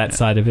thought awesome. of that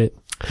side of it.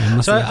 I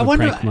must So have I a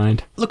wonder. prank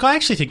mind. Look, I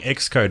actually think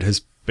Xcode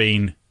has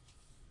been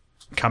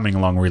coming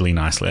along really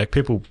nicely. Like,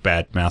 people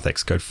badmouth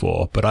Xcode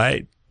 4, but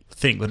I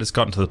think that it's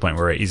gotten to the point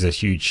where it is a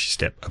huge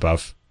step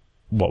above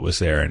what was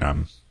there in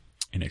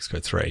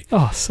Xcode 3.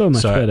 Oh, so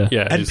much better.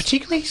 Yeah, And it's-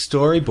 particularly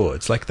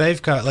storyboards. Like,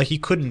 they've got, like, you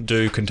couldn't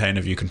do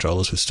container view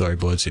controllers with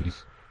storyboards in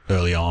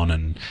early on,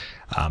 and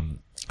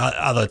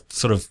other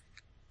sort of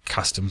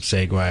custom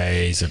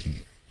segues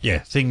and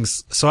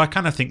things. So I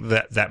kind of think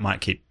that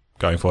might keep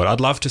going forward. I'd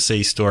love to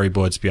see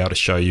storyboards be able to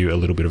show you a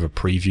little bit of a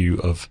preview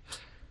of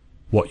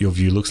what your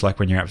view looks like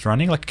when your app's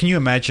running. Like, can you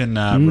imagine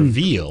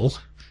Reveal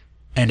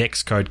and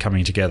Xcode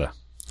coming together?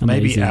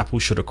 Maybe Amazing. Apple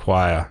should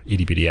acquire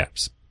itty bitty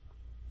apps.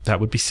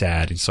 That would be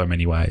sad in so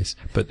many ways.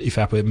 But if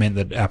it meant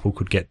that Apple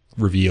could get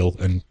Reveal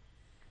and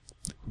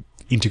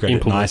integrate it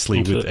Implement nicely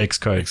into with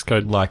Xcode,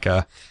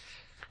 Xcode.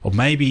 or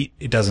maybe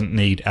it doesn't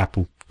need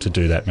Apple to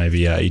do that.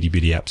 Maybe itty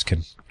bitty apps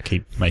can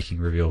keep making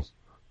Reveal,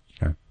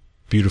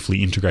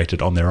 beautifully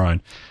integrated on their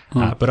own.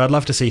 But I'd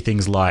love to see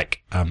things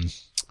like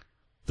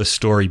the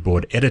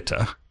storyboard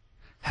editor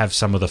have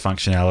some of the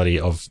functionality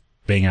of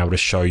being able to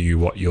show you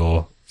what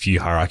your view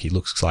hierarchy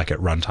looks like at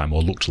runtime,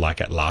 or looked like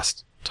at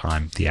last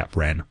time the app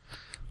ran.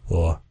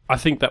 Or I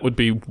think that would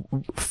be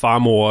far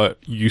more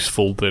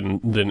useful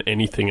than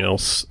anything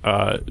else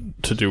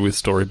to do with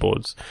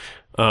storyboards.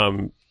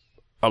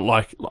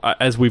 Like,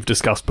 as we've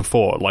discussed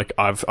before, like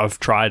I've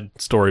tried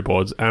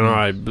storyboards and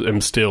I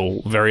am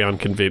still very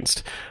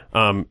unconvinced.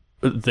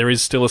 There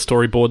is still a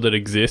storyboard that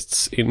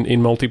exists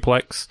in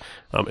multiplex.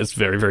 It's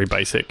very, very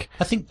basic.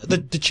 I think the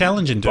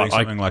challenge in doing But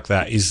something like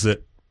that is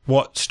that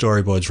what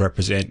storyboards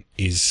represent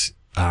is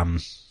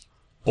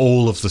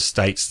all of the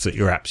states that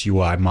your app's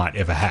UI might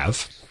ever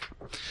have.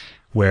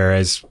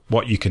 Whereas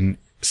what you can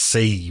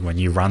see when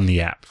you run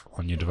the app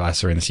on your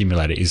device or in the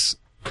simulator is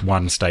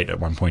one state at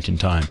one point in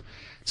time.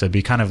 So it'd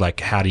be kind of like,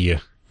 how do you,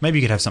 maybe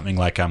you could have something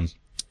like,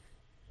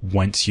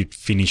 once you'd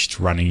finished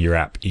running your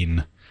app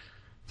in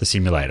the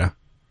simulator,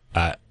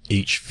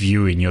 each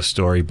view in your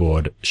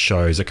storyboard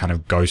shows a kind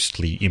of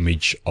ghostly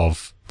image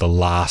of the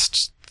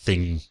last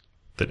thing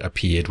that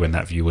appeared when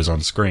that view was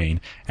on screen.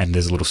 And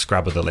there's a little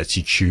scrubber that lets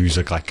you choose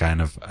like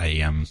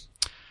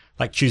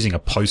choosing a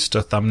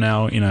poster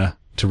thumbnail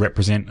to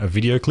represent a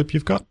video clip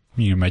you've got.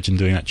 You can imagine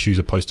doing that, choose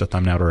a poster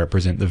thumbnail to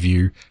represent the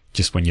view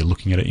just when you're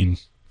looking at it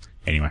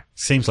anyway,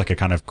 seems like a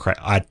kind of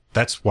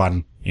that's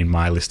one in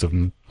my list of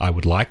them I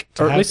would like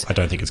to have. Least, I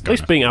don't think it's going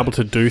to. At least being able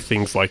to do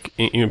things like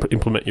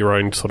implement your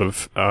own sort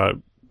of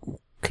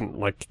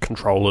like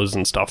controllers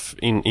and stuff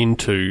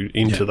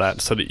into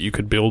that, so that you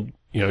could build,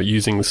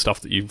 using the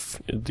stuff that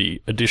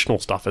the additional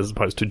stuff as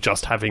opposed to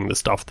just having the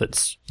stuff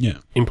that's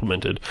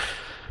implemented.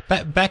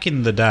 Back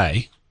in the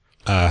day,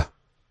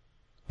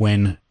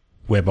 when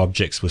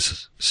WebObjects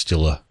was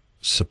still a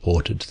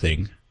supported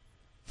thing,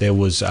 there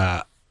was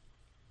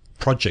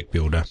Project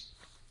Builder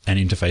and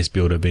Interface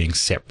Builder being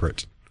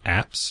separate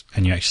apps,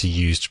 and you actually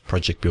used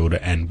Project Builder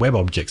and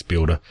WebObjects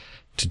Builder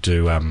to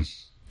do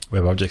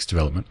WebObjects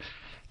development.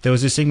 There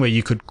was this thing where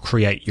you could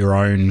create your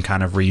own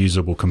kind of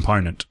reusable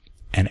component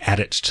and add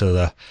it to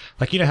the,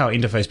 like, how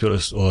Interface Builder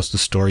or the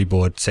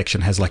storyboard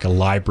section has like a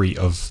library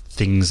of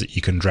things that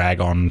you can drag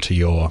on to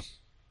your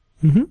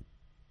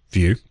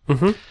view.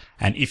 Mm-hmm.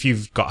 And if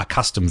you've got a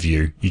custom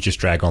view, you just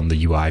drag on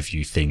the UI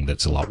view thing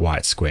that's a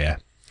white square,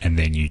 and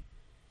then you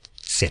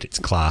set its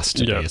class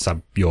to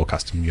be your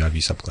custom UI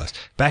view subclass.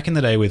 Back in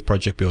the day with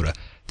Project Builder,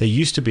 there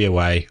used to be a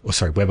way,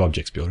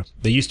 WebObjects Builder,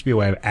 there used to be a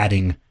way of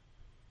adding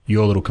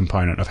your little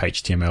component of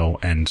HTML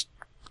and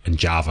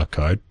Java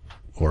code,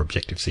 or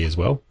Objective-C as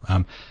well,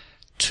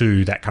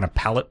 to that kind of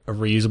palette of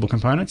reusable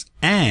components,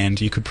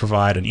 and you could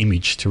provide an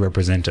image to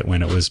represent it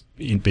when it was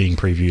being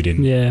previewed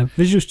in. Yeah,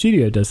 Visual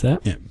Studio does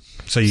that. Yeah,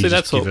 so you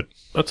just give it.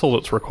 That's all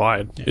that's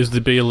required, is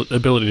the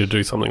ability to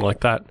do something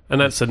like that,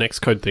 and that's the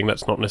Xcode thing.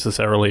 That's not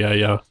necessarily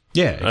a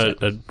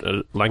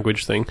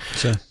language thing.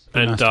 So,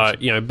 and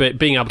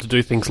being able to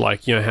do things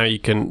like how you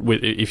can,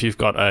 if you've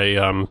got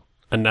a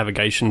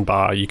navigation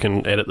bar, you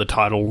can edit the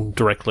title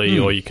directly,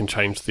 or you can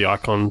change the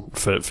icon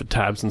for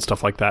tabs and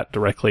stuff like that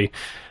directly.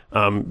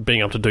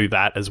 Being able to do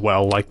that as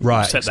well,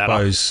 set that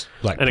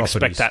up and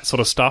expect that sort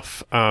of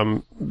stuff,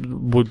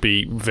 would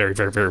be very,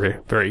 very, very, very,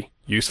 very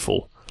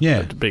useful.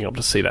 Yeah, being able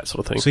to see that sort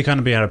of thing. So you kind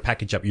of be able to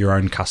package up your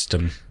own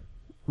custom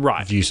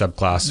view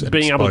subclass. And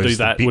being able to do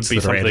that would be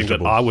something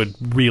that I would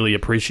really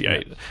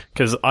appreciate,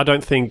 because I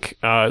don't think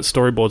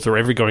storyboards are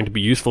ever going to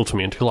be useful to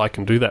me until I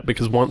can do that.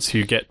 Because once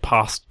you get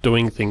past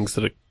doing things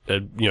that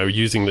are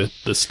using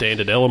the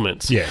standard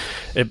elements,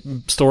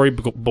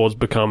 storyboards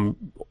become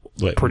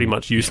pretty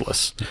much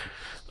useless.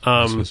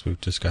 As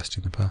we've discussed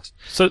in the past.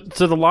 So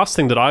the last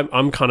thing that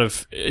I'm kind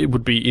of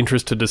would be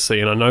interested to see,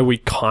 and I know we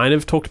kind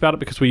of talked about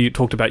it because we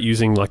talked about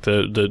using like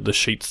the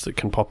sheets that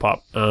can pop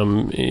up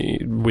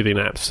within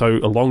apps. So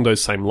along those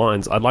same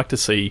lines, I'd like to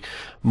see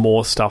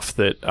more stuff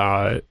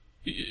that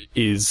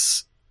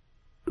is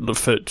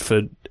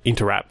for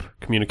inter-app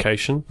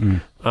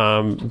communication,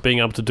 being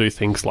able to do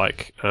things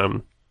like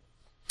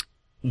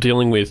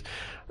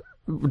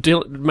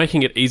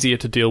making it easier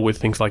to deal with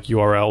things like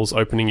URLs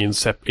opening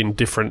in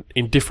different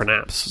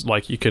apps.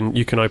 Like you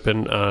can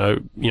open a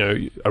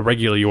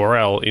regular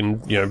URL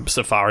in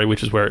Safari,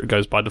 which is where it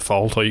goes by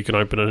default, or you can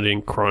open it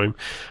in Chrome.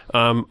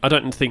 I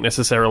don't think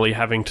necessarily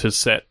having to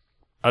set.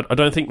 I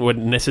don't think we're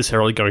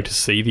necessarily going to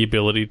see the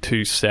ability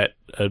to set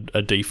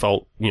a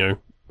default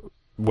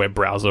web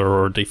browser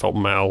or a default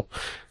mail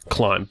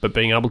client, but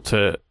being able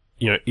to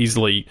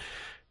easily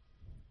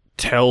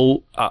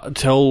tell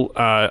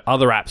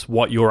other apps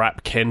what your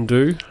app can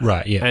do,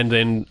 right? Yeah, and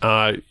then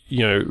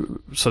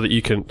so that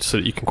you can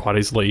quite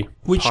easily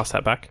pass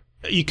that back.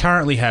 You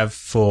currently have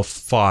for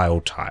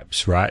file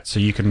types, right? So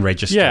you can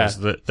register as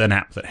an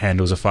app that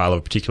handles a file of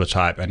a particular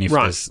type, and if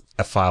there's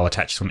a file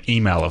attached to an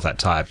email of that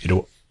type,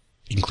 it'll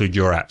include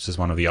your apps as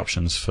one of the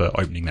options for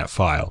opening that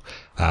file.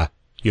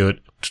 You're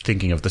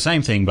thinking of the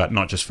same thing, but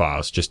not just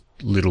files, just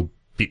little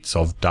bits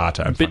of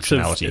data and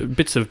functionality.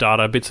 Bits of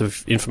data, bits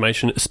of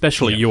information,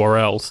 especially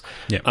URLs.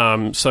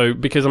 Yeah. So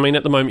because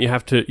at the moment you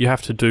have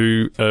to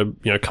do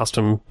a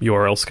custom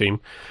URL scheme,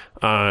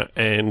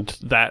 and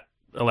that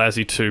allows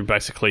you to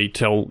basically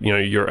tell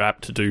your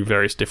app to do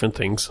various different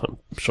things. I'm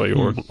sure you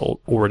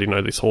already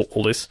know this.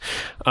 All this,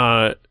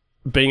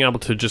 being able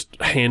to just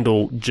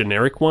handle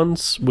generic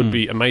ones would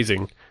be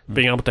amazing.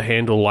 Being able to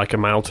handle like a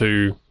mail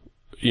to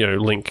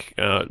link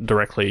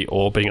directly,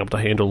 or being able to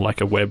handle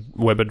like a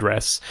web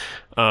address,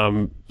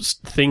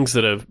 things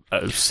that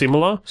are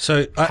similar.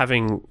 So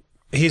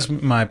here's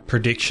my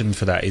prediction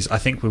for that is I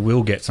think we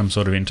will get some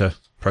sort of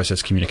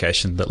inter-process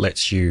communication that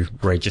lets you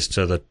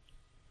register the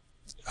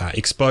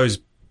expose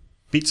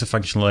bits of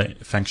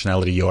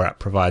functionality your app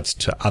provides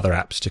to other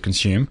apps to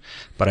consume,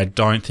 but I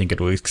don't think it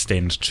will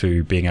extend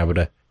to being able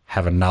to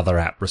have another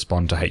app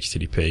respond to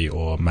HTTP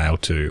or Mail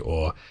to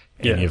or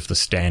any of the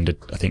standard.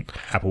 I think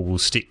Apple will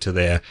stick to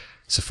their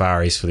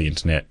Safaris for the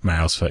internet,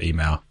 Mails for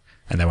email,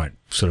 and they won't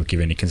sort of give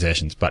any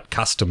concessions. But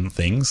custom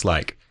things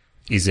like,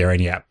 is there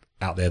any app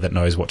out there that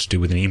knows what to do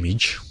with an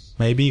image,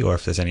 maybe, or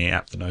if there's any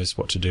app that knows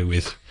what to do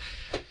with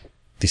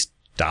this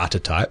data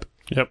type.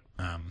 Yep.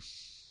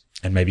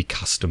 And maybe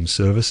custom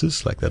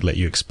services, like that let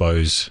you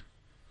expose,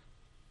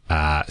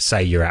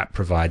 say your app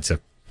provides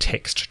a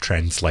text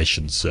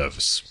translation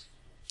service.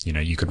 You know,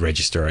 you could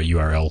register a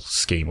URL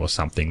scheme or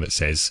something that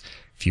says,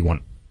 if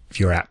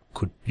your app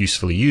could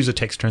usefully use a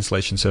text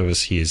translation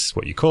service, here's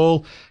what you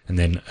call, and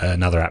then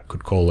another app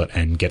could call it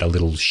and get a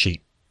little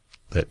sheet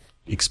that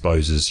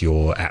exposes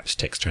your app's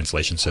text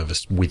translation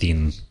service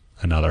within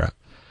another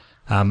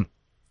app.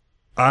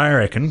 I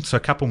reckon, so a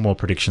couple more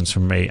predictions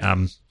from me.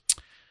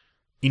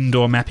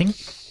 Indoor mapping.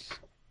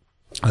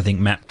 I think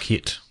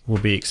MapKit will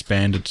be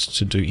expanded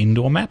to do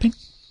indoor mapping.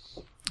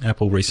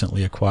 Apple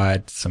recently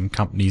acquired some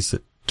companies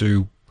that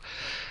do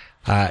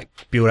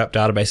build up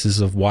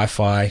databases of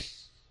Wi-Fi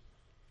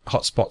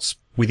hotspots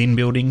within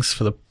buildings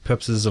for the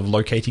purposes of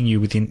locating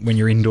you when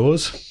you're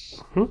indoors.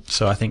 Mm-hmm.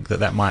 So I think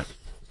that might,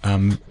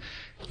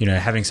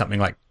 having something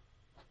like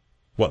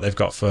what they've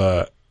got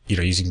for,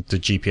 using the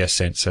GPS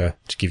sensor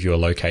to give you a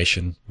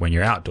location when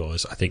you're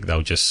outdoors. I think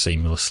they'll just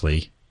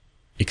seamlessly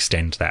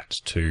extend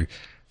that to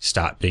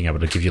start being able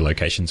to give you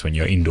locations when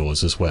you're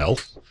indoors as well,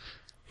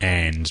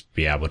 and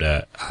be able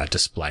to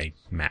display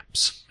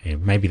maps. Yeah,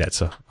 maybe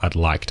I'd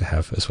like to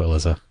have as well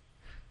as a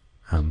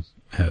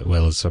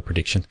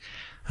prediction.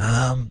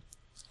 On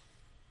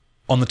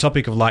the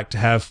topic of like to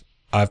have,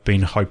 I've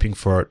been hoping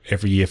for it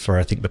every year for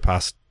at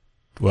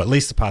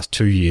least the past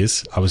 2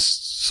 years. I was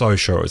so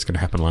sure it was going to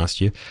happen last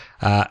year.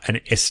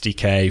 An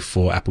SDK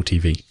for Apple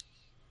TV.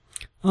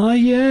 Oh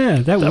yeah,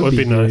 that would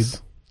be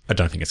nice. I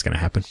don't think it's going to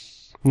happen.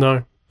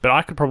 No, but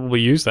I could probably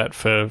use that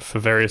for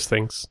various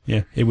things.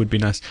 Yeah, it would be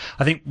nice.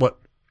 I think what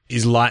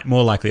is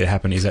more likely to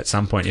happen is at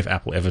some point, if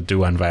Apple ever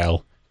do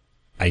unveil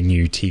a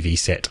new TV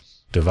set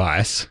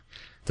device,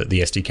 that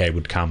the SDK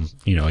would come,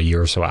 a year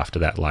or so after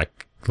that,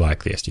 like the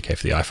SDK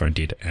for the iPhone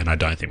did. And I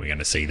don't think we're going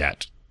to see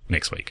that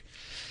next week.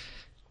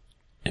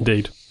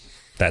 Indeed.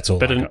 That's all.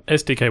 But an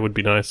SDK would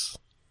be nice.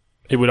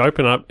 It would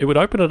open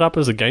it up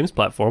as a games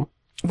platform.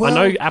 Well,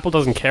 I know Apple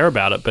doesn't care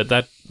about it,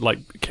 but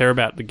care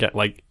about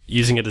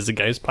using it as a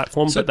games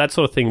platform. But that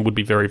sort of thing would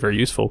be very, very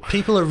useful.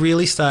 People are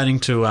really starting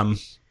to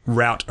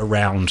route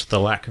around the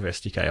lack of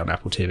SDK on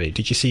Apple TV.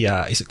 Did you see?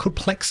 Is it called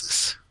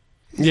Plexus?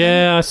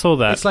 Yeah, I saw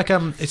that. It's like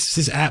it's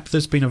this app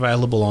that's been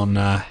available on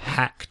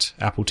hacked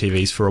Apple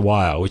TVs for a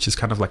while, which is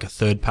kind of like a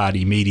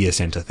third-party media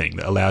center thing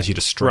that allows you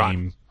to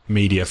stream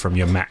media from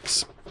your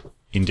Macs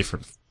in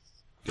different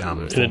in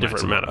a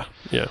different manner.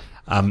 Yeah.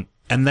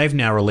 And they've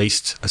now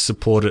released a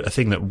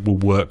thing that will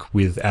work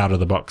with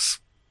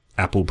out-of-the-box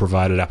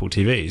Apple-provided Apple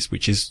TVs,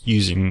 which is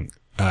using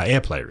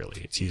AirPlay,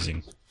 really. It's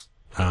using...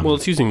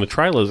 it's using the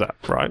Trailers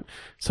app, right?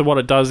 So what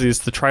it does is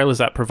the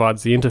Trailers app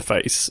provides the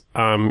interface.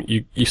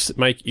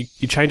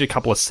 You change a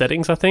couple of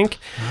settings, I think,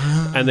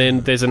 and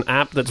then there's an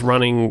app that's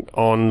running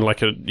on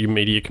your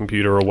media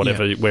computer or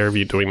whatever, wherever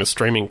you're doing the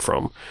streaming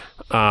from,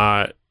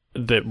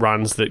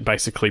 that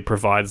basically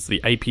provides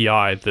the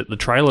API that the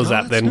Trailers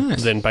app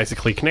then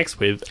basically connects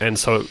with, and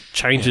so it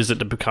changes it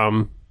to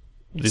become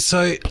this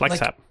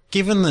Plex app.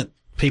 Given that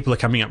people are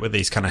coming up with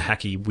these kind of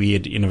hacky,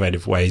 weird,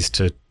 innovative ways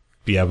to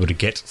be able to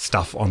get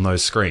stuff on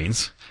those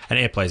screens, and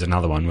AirPlay is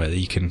another one where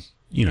you can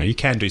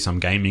do some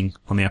gaming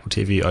on the Apple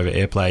TV over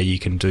AirPlay. You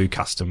can do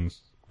custom.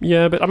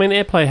 Yeah, but I mean,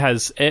 AirPlay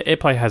has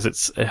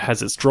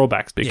its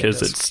drawbacks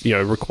because it's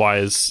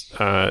requires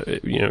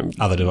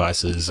other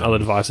devices.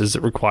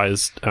 It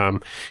requires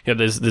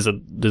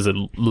there's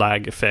a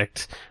lag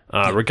effect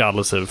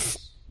regardless of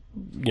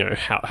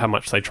how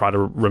much they try to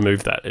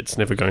remove that. It's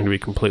never going to be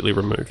completely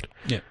removed.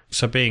 Yeah.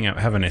 So have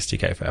an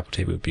SDK for Apple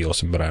TV would be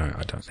awesome, but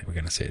I don't think we're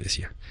going to see it this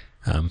year.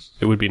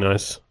 It would be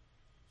nice.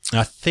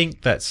 I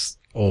think that's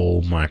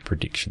all my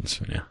predictions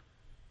for now.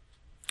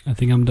 I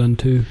think I'm done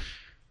too.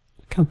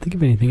 Can't think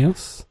of anything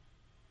else.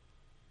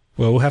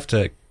 Well, we'll have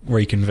to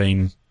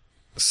reconvene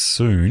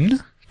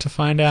soon to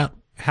find out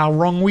how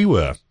wrong we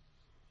were.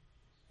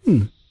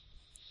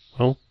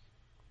 Well,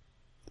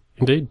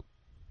 indeed.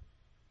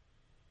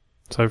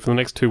 So for the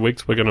next 2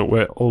 weeks,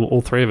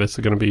 all three of us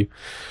are going to be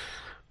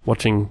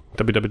watching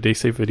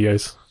WWDC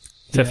videos,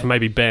 except for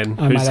maybe Ben,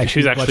 who's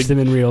actually watch them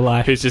in real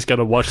life. Who's just going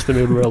to watch them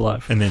in real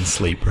life and then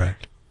sleep, right?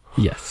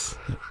 Yes.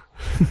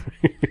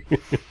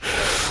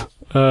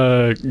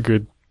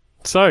 Good.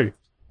 So,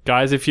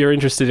 guys, if you're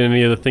interested in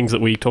any of the things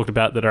that we talked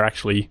about that are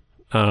actually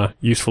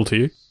useful to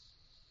you,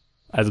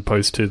 as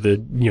opposed to the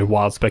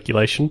wild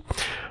speculation,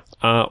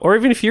 or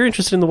even if you're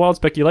interested in the wild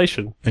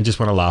speculation and just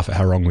want to laugh at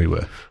how wrong we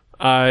were,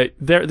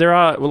 there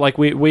are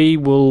we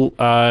will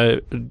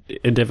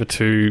endeavour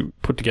to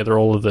put together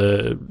all of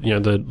the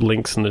the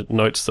links and the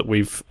notes that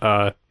we've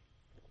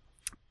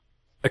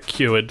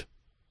acquired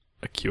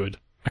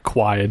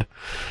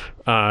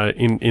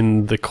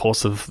in the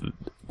course of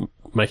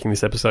making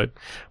this episode.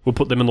 We'll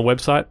put them on the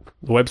website.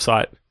 The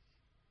website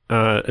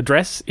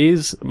address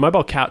is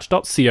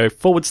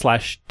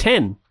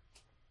mobilecouch.co/10.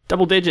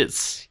 Double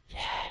digits. Yeah.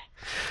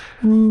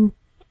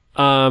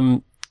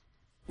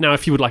 Now,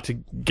 if you would like to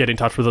get in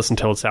touch with us and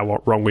tell us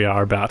how wrong we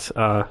are about,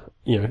 our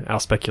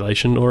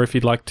speculation, or if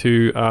you'd like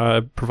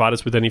to provide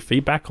us with any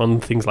feedback on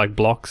things like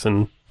blocks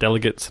and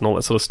delegates and all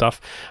that sort of stuff,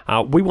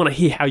 we want to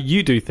hear how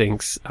you do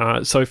things.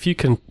 So if you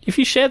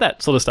share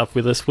that sort of stuff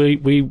with us,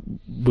 we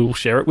will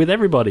share it with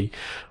everybody.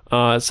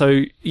 And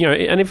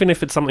even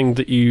if it's something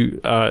that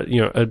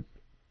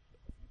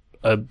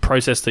a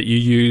process that you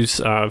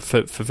use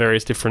for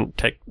various different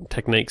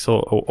techniques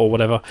or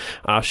whatever,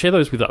 share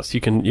those with us.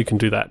 You can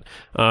do that,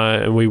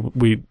 and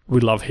we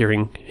love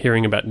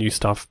hearing about new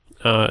stuff.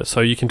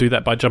 So you can do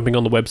that by jumping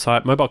on the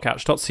website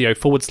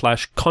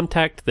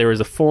mobilecouch.co/contact. There is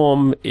a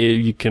form.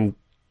 You can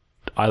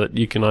either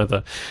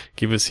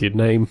give us your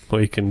name,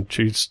 or you can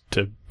choose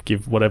to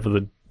give whatever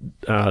the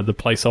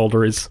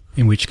placeholder is.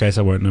 In which case,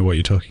 I won't know what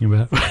you're talking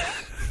about.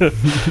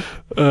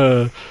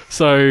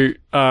 So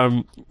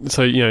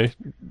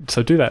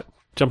do that.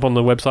 Jump on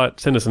the website,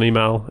 send us an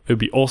email. It would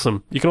be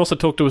awesome. You can also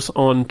talk to us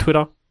on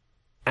Twitter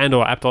and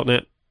or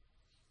app.net.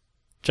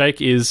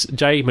 Jake is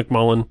J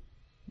McMullin,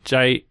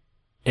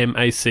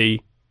 JMacMullin.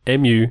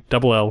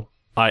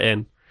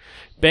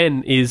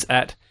 Ben is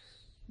at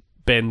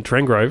Ben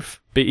Trengrove,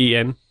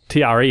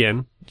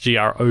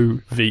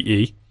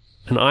 BenTrengrove,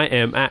 and I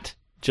am at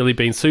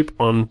Jellybean Soup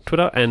on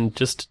Twitter and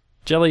just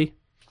Jelly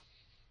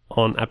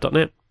on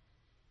app.net.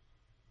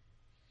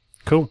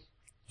 Cool.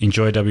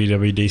 Enjoy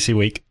WWDC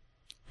week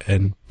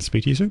and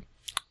speak to you soon.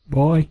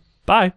 Bye. Bye.